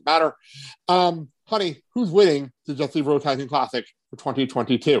because it doesn't matter. Honey, who's winning the Dusty Road Tag Team Classic for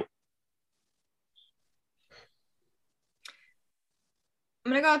 2022?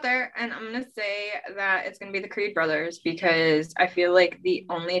 I'm going to go out there and I'm going to say that it's going to be the Creed brothers because I feel like the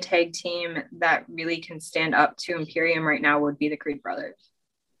only tag team that really can stand up to Imperium right now would be the Creed brothers.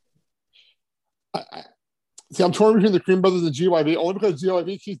 See, I'm torn between the Creed brothers and GYV only because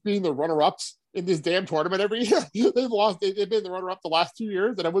GYV keeps being the runner-ups in this damn tournament every year. They've been the runner-up the last 2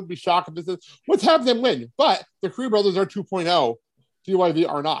 years, and I wouldn't be shocked if this is what's having them win. But the Creed brothers are 2.0, GYV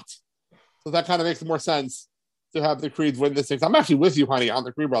are not. So that kind of makes more sense to have the Creeds win this thing. So I'm actually with you, honey, on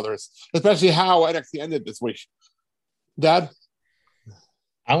the Creed brothers, especially how NXT ended this week. Dad?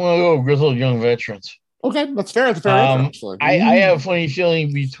 I'm going to go Grizzled Young Veterans. Okay, that's fair. That's fair answer, actually. I have a funny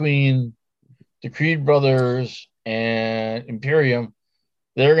feeling between the Creed brothers and Imperium,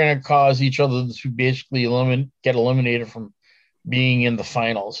 they're going to cause each other to basically get eliminated from being in the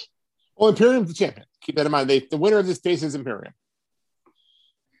finals. Well, Imperium's the champion. Keep that in mind. The winner of this case is Imperium.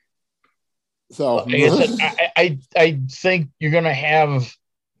 So I think you're going to have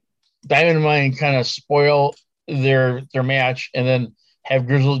Diamond Mine kind of spoil their match and then have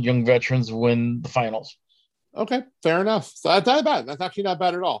Grizzled Young Veterans win the finals. Okay, fair enough. So that's not bad. That's actually not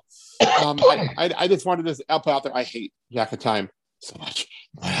bad at all. I just wanted this up out there. I hate Jack of Time so much.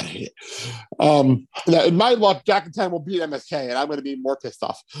 I hate it. In my luck, Jack of Time will beat MSK, and I'm going to be more pissed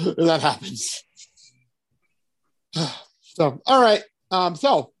off if that happens. So, all right.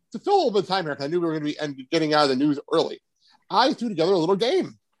 So to fill a little bit of time here, because I knew we were going to be getting out of the news early, I threw together a little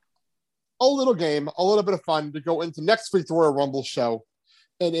game. A little bit of fun to go into next week's Royal Rumble show.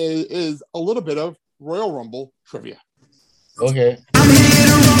 And it is a little bit of Royal Rumble trivia. Okay.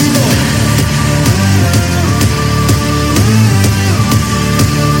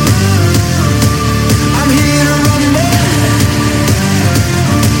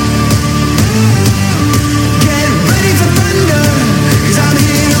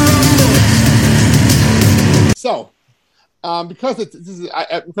 So, because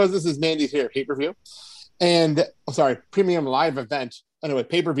this is Mandy's here pay-per-view, and premium live event. Anyway,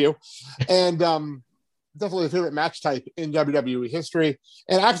 pay-per-view, and definitely a favorite match type in WWE history.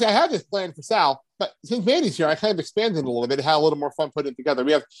 And actually, I had this planned for Sal, but since Mandy's here, I kind of expanded a little bit. It had a little more fun putting it together.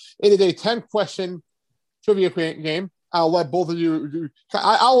 It is a 10-question trivia game. I'll let both of you.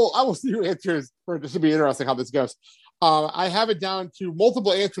 I will see your answers for it. This should be interesting how this goes. I have it down to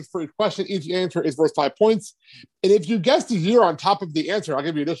multiple answers for each question. Each answer is worth 5 points. And if you guess the year on top of the answer, I'll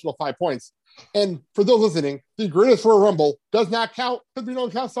give you additional 5 points. And for those listening, the greatest Royal Rumble does not count because we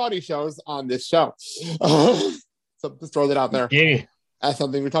don't count Saudi shows on this show. So just throw that out there. Yeah. That's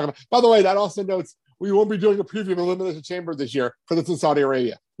something we're talking about. By the way, that also notes we won't be doing a preview of Elimination Chamber this year because it's in Saudi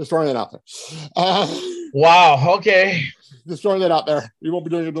Arabia. Just throwing that out there. Wow. Okay. Just throwing that out there. We won't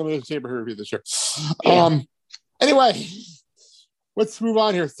be doing an Elimination Chamber review this year. Yeah. Anyway, let's move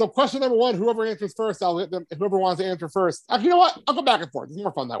on here. So question number one, whoever answers first, I'll let them, whoever wants to answer first. Actually, you know what? I'll go back and forth. It's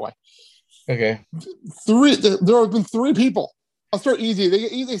more fun that way. Okay. There have been 3 people. I'll start easy.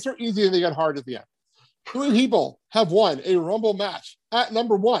 They start easy and they get hard at the end. 3 people have won a Rumble match at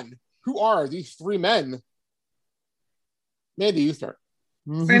number 1. Who are these 3 men? Mandy, you start.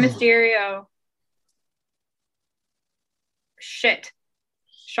 Rey Mysterio. Shit.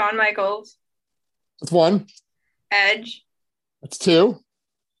 Shawn Michaels. That's 1. Edge. That's 2.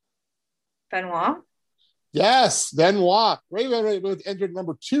 Benoit. Yes, Benoit. Ray entered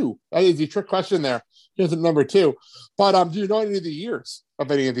number 2. That is the trick question there. Here's number 2. But do you know any of the years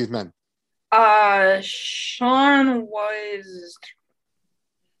of any of these men? Shawn was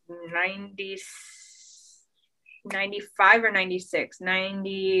 95 or 96.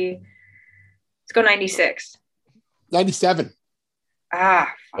 90. Let's go 96. 97.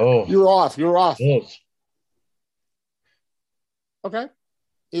 Fuck. Oh. You're off. Yes. Okay.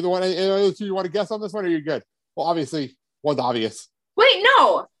 Either one. Either two, you want to guess on this one, or you're good? Well, obviously, one's obvious. Wait,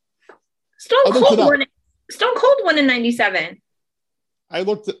 no. Stone Cold won in 97. I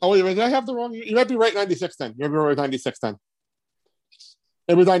looked at, did I have the wrong? You might be right 96 then. You might be right 96 then.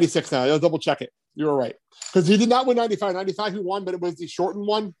 It was 96 now. I'll double check it. You were right. Because he did not win 95. 95 he won, but it was the shortened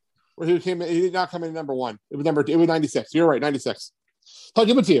one where he did not come in number 1. It was 96. You're right, 96. I'll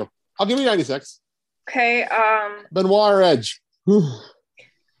give it to you. I'll give you 96. Okay. Benoit or Edge?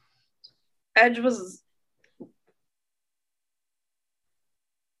 Edge was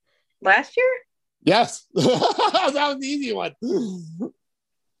last year? Yes. That was the easy one.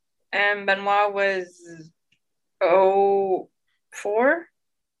 And Benoit was 04?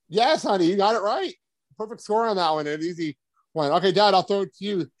 Yes, honey, you got it right. Perfect score on that one. An easy one. Okay, Dad, I'll throw it to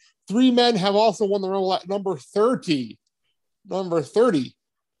you. 3 men have also won the Rumble at number 30. Number 30.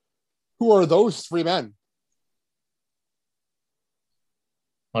 Who are those 3 men?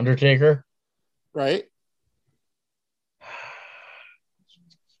 Undertaker. Right?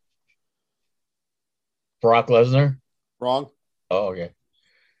 Brock Lesnar. Wrong. Oh, okay.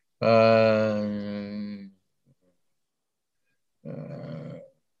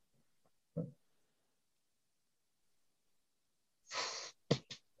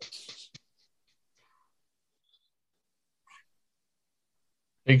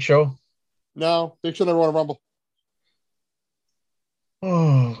 Big Show. No, Big Show never won a Rumble.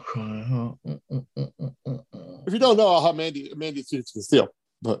 Oh, God. If you don't know, I'll have Mandy suits can steal.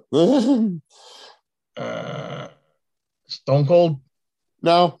 But Stone Cold.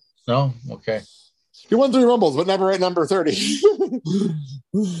 No. Okay. He won 3 Rumbles, but never at number 30.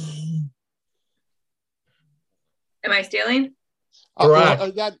 Am I stealing?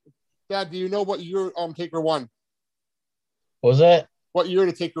 Correct. Dad, do you know what year Taker won? What was that? What year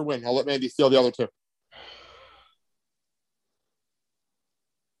did Taker win? I'll let Mandy steal the other 2.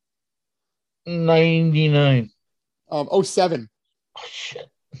 99. 07. Oh, shit.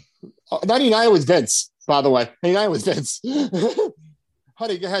 99 was Vince, by the way. 99 was Vince.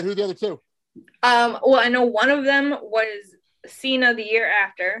 Honey, go ahead. Who are the other 2? Well, I know one of them was Cena the year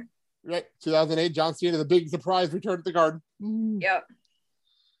after. Right. 2008, John Cena, the big surprise return to the Garden. Yep.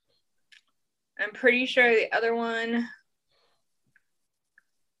 I'm pretty sure the other one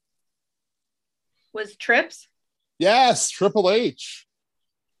was Trips. Yes, Triple H.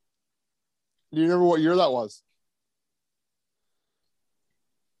 Do you remember what year that was?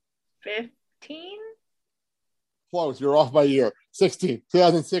 15? Close. You're off by a year.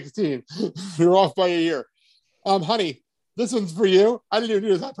 2016. You're off by a year. Honey, this one's for you. I didn't even do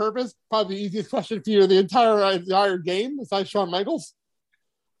this on purpose. Probably the easiest question for you in the entire game, besides Shawn Michaels.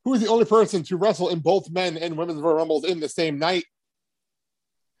 Who is the only person to wrestle in both men and women's Royal Rumbles in the same night?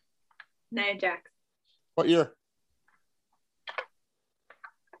 Nia Jax. What year?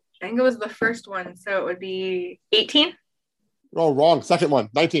 I think it was the first one, so it would be 18. Oh, wrong. Second one,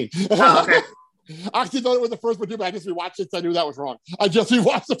 19. Oh, okay. I actually thought it was the first one too, but I just rewatched it, so I knew that was wrong. I just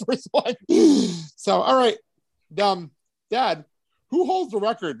rewatched the first one. So, all right. Dad, who holds the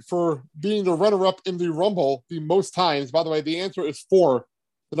record for being the runner-up in the Rumble the most times? By the way, the answer is 4.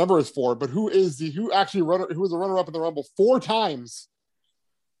 The number is 4, but who was the runner-up in the Rumble 4 times?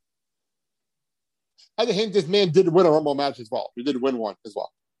 I think this man did win a Rumble match as well. He did win one as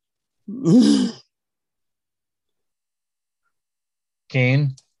well.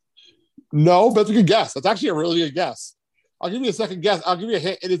 Kane. No, that's a good guess. That's actually a really good guess. I'll give you a second guess. I'll give you a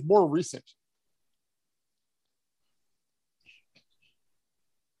hint. It is more recent.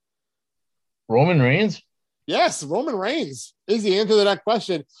 Roman Reigns? Yes, Roman Reigns is the answer to that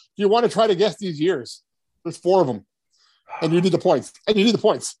question. Do you want to try to guess these years? There's 4 of them. And you need the points.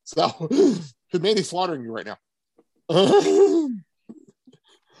 So, because Mandy's slaughtering you right now.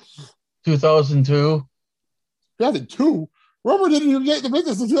 2002. 2002? Roman didn't even get the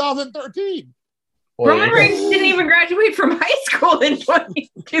business in 2013. Roman Reigns didn't even graduate from high school in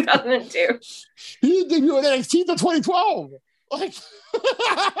 2002. He debuted in NXT to 2012. Like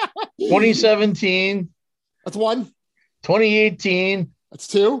 2017. That's 1. 2018. That's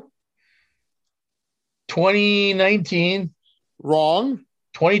 2. 2019. Wrong.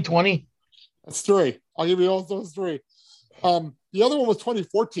 2020. That's 3. I'll give you all those 3. The other one was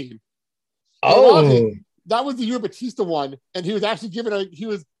 2014. Oh. That was the year Batista won, and he was actually people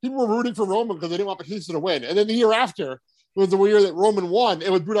were rooting for Roman because they didn't want Batista to win. And then the year after was the year that Roman won.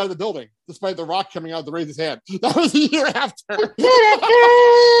 It was booed out of the building, despite The Rock coming out to raise his hand. That was the year after.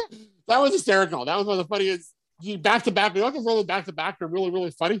 That was hysterical. That was one of the funniest. Back to back. We also roll back to back. They're really, really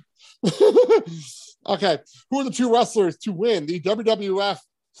funny. Okay, who are the 2 wrestlers to win the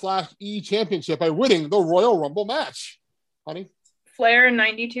WWF/E Championship by winning the Royal Rumble match? Honey, Flair in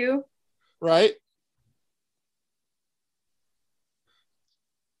 92. Right.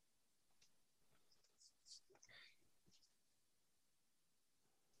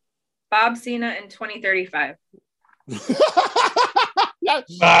 Bob Cena in 2035.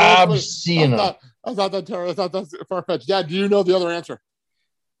 Bob Cena. I thought that's far-fetched. Dad, do you know the other answer?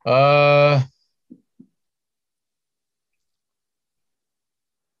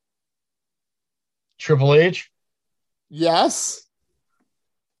 Triple H. Yes.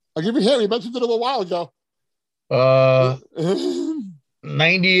 I'll give you a hint. We mentioned it a little while ago.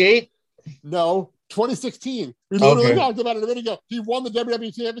 98. No, 2016. We literally talked about it a minute ago. He won the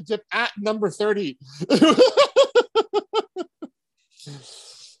WWE Championship at number 30.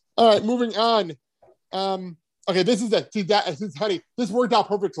 All right, moving on. Okay, this is it. See, honey, this worked out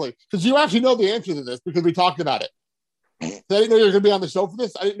perfectly because you actually know the answer to this because we talked about it. So I didn't know you were going to be on the show for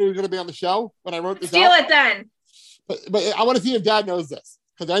this. I didn't know you were going to be on the show when I wrote this Steal out. it then. But I want to see if Dad knows this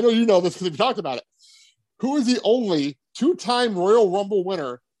because I know you know this because we talked about it. Who is the only 2-time Royal Rumble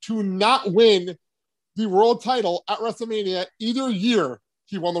winner to not win the world title at WrestleMania either year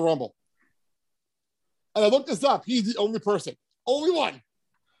he won the Rumble? And I looked this up. He's the only person. Only one.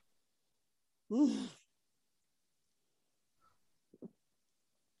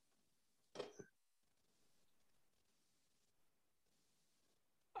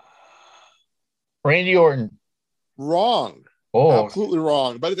 Randy Orton. Wrong. Oh, absolutely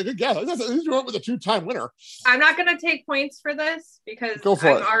wrong. But it's a good guess. You went with a 2-time winner. I'm not going to take points for this because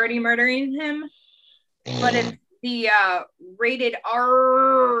I'm already murdering him. But it's the rated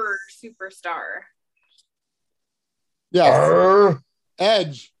R superstar. Yes.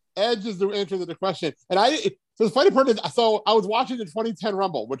 Edge. Edge is the answer to the question. And so the funny part is, so I was watching the 2010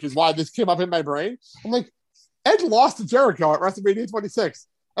 Rumble, which is why this came up in my brain. I'm like, Edge lost to Jericho at WrestleMania 26.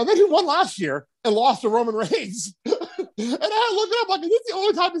 And then he won last year and lost to Roman Reigns. And I looked it up, like, is this the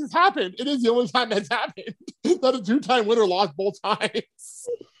only time this has happened? It is the only time that's happened. That a 2-time winner lost both times.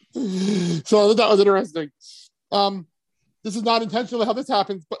 So I thought that was interesting. This is not intentionally how this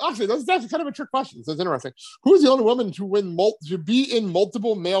happens, but actually, that's actually kind of a trick question. So it's interesting. Who is the only woman to be in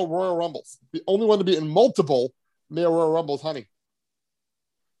multiple male Royal Rumbles? The only one to be in multiple male Royal Rumbles, honey.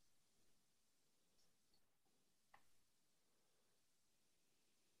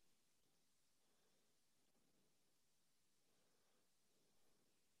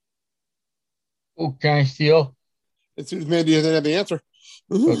 Oh, can I steal? As soon as Mandy doesn't have the answer.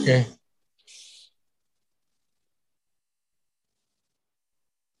 Okay.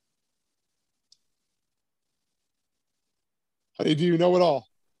 Honey, do you know it all?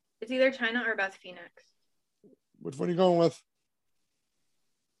 It's either China or Beth Phoenix. Which one are you going with?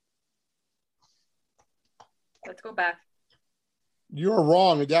 Let's go Beth. You're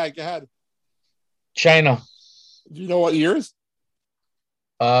wrong. Dad, go ahead. China. Do you know what years?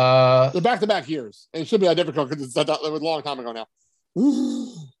 Uh, They're back-to-back years. And it should be that difficult because it was a long time ago now.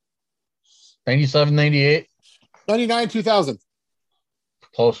 97, 98. 99, 2000.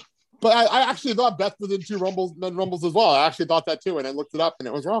 Close. But I actually thought Beth was in two men rumbles as well. I actually thought that too, and I looked it up, and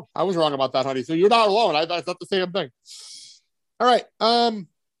it was wrong. I was wrong about that, honey. So you're not alone. I thought the same thing. All right. All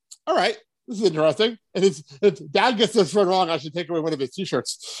right. This is interesting. And if Dad gets this one wrong, I should take away one of his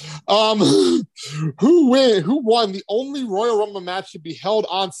T-shirts. Who won the only Royal Rumble match to be held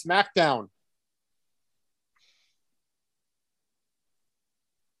on SmackDown?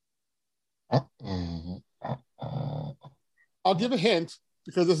 I'll give a hint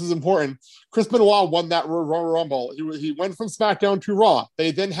because this is important. Chris Benoit won that Royal Rumble. He went from SmackDown to Raw.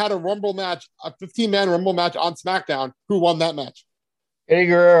 They then had a Rumble match, a 15-man Rumble match on SmackDown. Who won that match? Eddie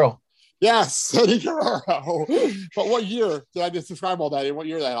Guerrero. Yes, Eddie Guerrero. But what year did I just describe all that? In what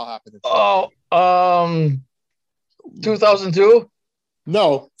year that all happened? Oh, 2002.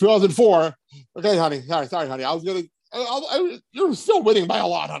 No, 2004. Okay, honey. Sorry, honey. You're still winning by a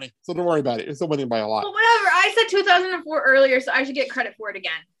lot, honey. So don't worry about it. You're still winning by a lot. Well, whatever. I said 2004 earlier, so I should get credit for it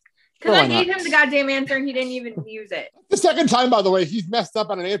again. Because I gave him the goddamn answer and he didn't even use it. The second time, by the way, he's messed up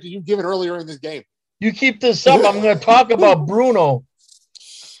on an answer you've given earlier in this game. You keep this up. I'm going to talk about Bruno.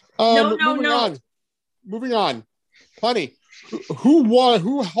 No. Moving on, honey. Who holds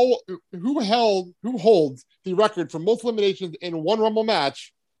the record for most eliminations in one Rumble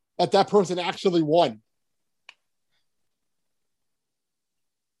match that person actually won?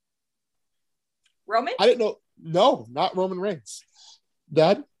 Roman? I didn't know. No, not Roman Reigns.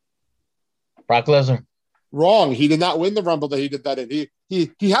 Dad? Brock Lesnar. Wrong. He did not win the Rumble that he did that in. He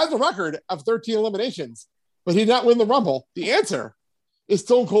has a record of 13 eliminations, but he did not win the Rumble. The answer is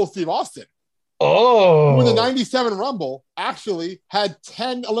Stone Cold Steve Austin. Oh. Who in the 97 Rumble actually had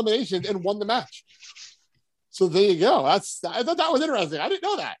 10 eliminations and won the match. So there you go. I thought that was interesting. I didn't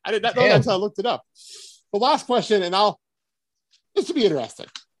know that. I did not know that until I looked it up. The last question, and this will be interesting.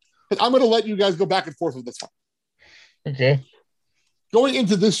 And I'm going to let you guys go back and forth with this one. Okay. Going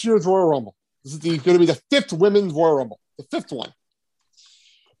into this year's Royal Rumble, this is going to be the 5th Women's Royal Rumble, the 5th one.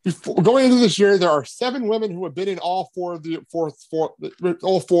 Going into this year, there are 7 women who have been in all four of the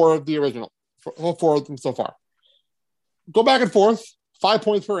original, all 4 of them so far. Go back and forth, 5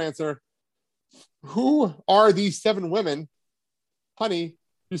 points per answer. Who are these 7 women? Honey,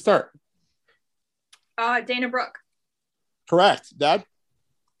 you start. Dana Brooke. Correct. Dad?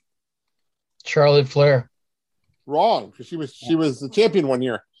 Charlotte Flair. Wrong, because she was the champion one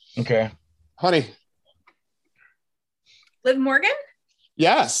year. Okay. Honey? Liv Morgan?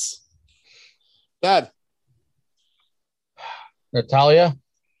 Yes. Dad? Natalia.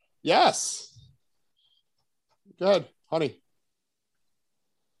 Yes. Good. Honey?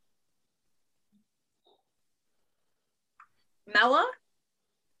 Mella?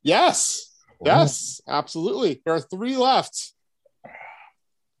 Yes. Yes, absolutely. There are 3 left.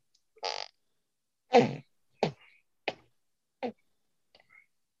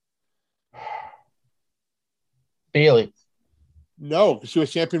 Bailey. No, because she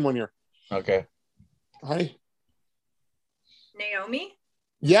was champion one year. Okay. Honey? Naomi?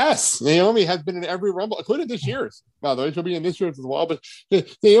 Yes, Naomi has been in every Rumble, including this year's. By the way, she'll be in this year's as well. But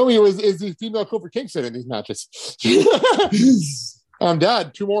Naomi is the female Kofi Kingston in these matches.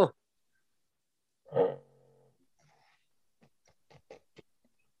 Dad, 2 more.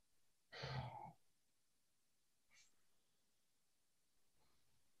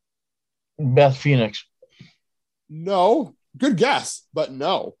 Beth Phoenix. No, good guess, but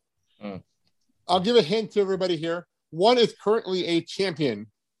no. I'll give a hint to everybody here. One is currently a champion.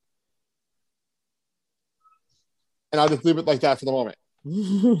 And I'll just leave it like that for the moment.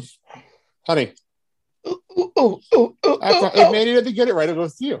 Honey. If Mandy doesn't get it right, it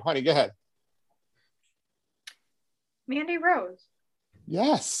goes to you. Honey, go ahead. Mandy Rose.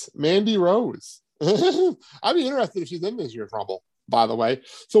 Yes, Mandy Rose. I'd be interested if she's in this year's Rumble, by the way.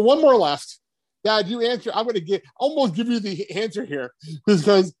 So one more left. Dad, you answer. I'm going to almost give you the answer here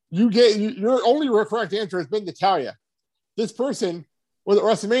because your only correct answer has been Natalia. This person was at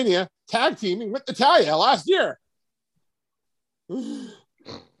WrestleMania tag teaming with Natalia last year. Won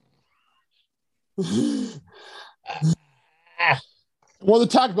the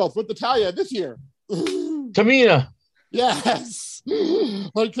tag belts with Natalia this year. Tamina. Yes.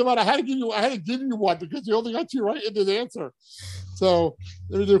 Like, come on, I had to give you one because you only got two right in the answer. So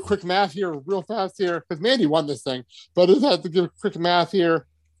let me do a quick math here, real fast here, because Mandy won this thing. But I just have to give a quick math here.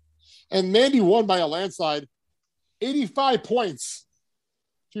 And Mandy won by a landslide, 85 points.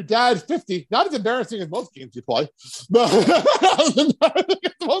 Your dad, 50. Not as embarrassing as most games you play. But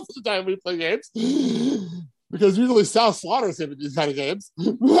most of the time we play games. Because usually Sal slaughters him in these kind of games.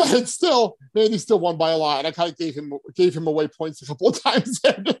 But still, Mandy still won by a lot. And I kind of gave him away points a couple of times.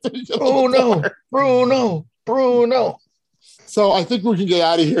 Bruno. So I think we can get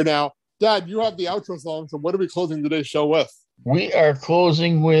out of here now. Dad, you have the outro song. So what are we closing today's show with? We are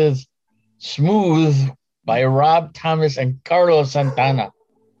closing with Smooth by Rob Thomas and Carlos Santana.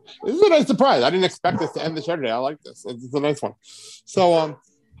 This is a nice surprise. I didn't expect this to end the show today. I like this. It's a nice one. So,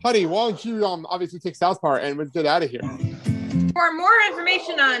 honey, why don't you obviously take Sal's part and we'll get out of here. For more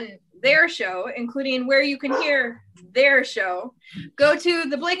information on their show, including where you can hear their show, go to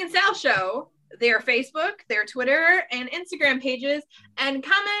the Blake and Sal Show, their Facebook, their Twitter, and Instagram pages, and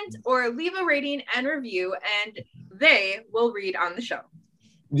comment or leave a rating and review, and they will read on the show.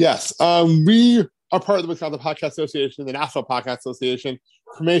 Yes. We are part of the Wisconsin Podcast Association, the National Podcast Association.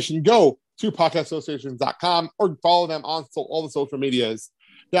 Information, go to podcastassociations.com or follow them on all the social medias.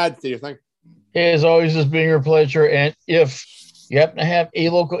 Dad, say your thing. As always, it's been your pleasure. And if you happen to have a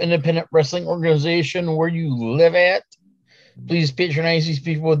local independent wrestling organization where you live at, please patronize these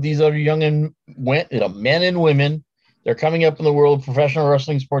people. These other young and men and women. They're coming up in the world of professional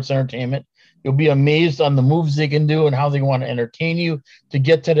wrestling, sports entertainment. You'll be amazed on the moves they can do and how they want to entertain you to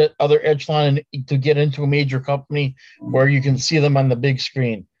get to the other echelon and to get into a major company where you can see them on the big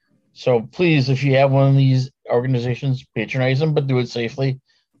screen. So please, if you have one of these organizations, patronize them, but do it safely.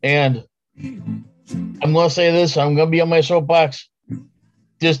 And I'm going to say this. I'm going to be on my soapbox.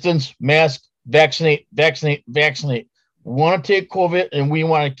 Distance, mask, vaccinate. We want to take COVID and we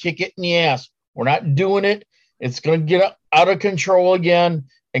want to kick it in the ass. We're not doing it. It's going to get out of control again.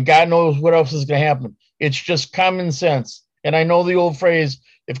 And God knows what else is going to happen. It's just common sense. And I know the old phrase,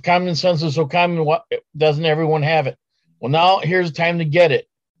 if common sense is so common, doesn't everyone have it? Well, now here's the time to get it.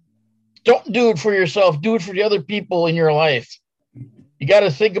 Don't do it for yourself. Do it for the other people in your life. You got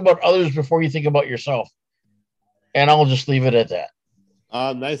to think about others before you think about yourself. And I'll just leave it at that.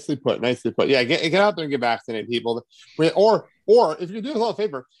 Nicely put. Yeah, get out there and get vaccinated, people. Or if you do yourself a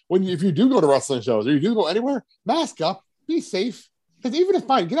favor, if you do go to wrestling shows or you do go anywhere, mask up, be safe. Because even if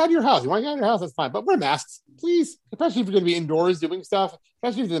fine, get out of your house. You want to get out of your house, that's fine. But wear masks, please. Especially if you're going to be indoors doing stuff.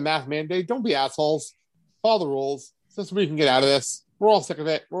 Especially if there's a mask mandate. Don't be assholes. Follow the rules. So we can get out of this. We're all sick of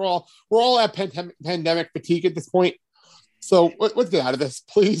it. We're all at pandemic fatigue at this point. So let's get out of this,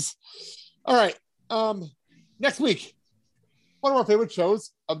 please. All right. Next week, one of our favorite shows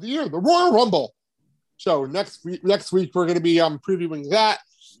of the year, the Royal Rumble show. Next week we're going to be previewing that.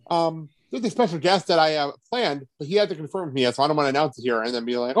 There's a special guest that I planned, but he had to confirm with me, so I don't want to announce it here and then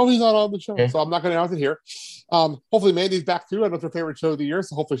be like, oh, he's not on the show. Okay. So I'm not going to announce it here. Hopefully Mandy's back too. I know it's her favorite show of the year,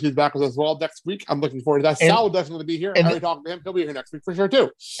 so hopefully she's back with us as well next week. I'm looking forward to that. Sal will definitely be here. I already talked to him. He'll be here next week for sure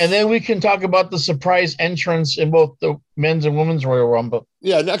too. And then we can talk about the surprise entrance in both the men's and women's Royal Rumble.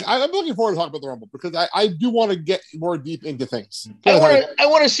 Yeah, I'm looking forward to talking about the Rumble because I do want to get more deep into things. I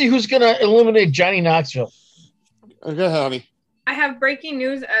want to see who's going to eliminate Johnny Knoxville. Go ahead, honey. I have breaking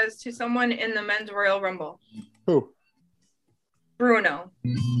news as to someone in the men's Royal Rumble. Who? Bruno.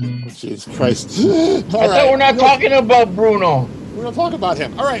 Oh, Jesus Christ. I thought we're not talking about Bruno. We're going to talk about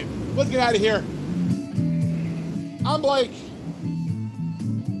him. All right, let's get out of here. I'm Blake.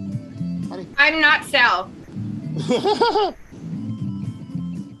 Honey. I'm not Sal.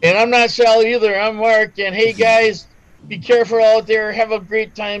 And I'm not Sal either. I'm Mark. And hey, guys, be careful out there. Have a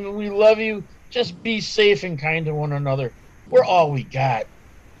great time. We love you. Just be safe and kind to one another. We're all we got.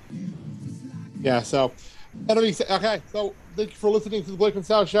 Yeah, so that'll be okay. So thank you for listening to the Blake and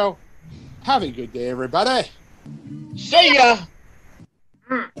Sal Show. Have a good day, everybody. See ya.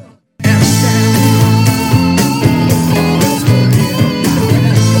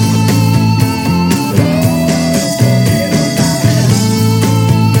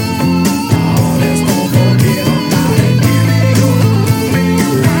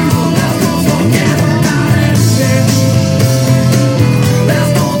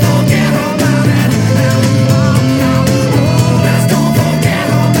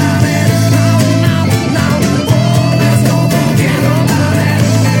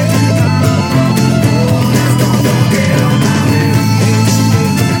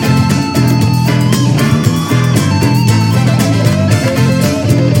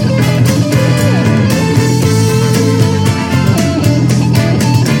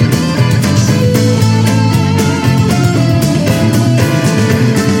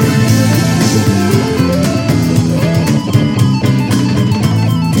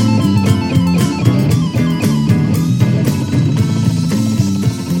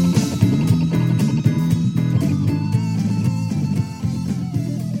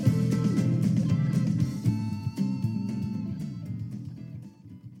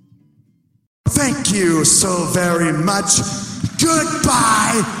 Thank you so very much.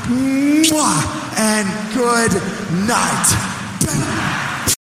 Goodbye, mwah, and good night.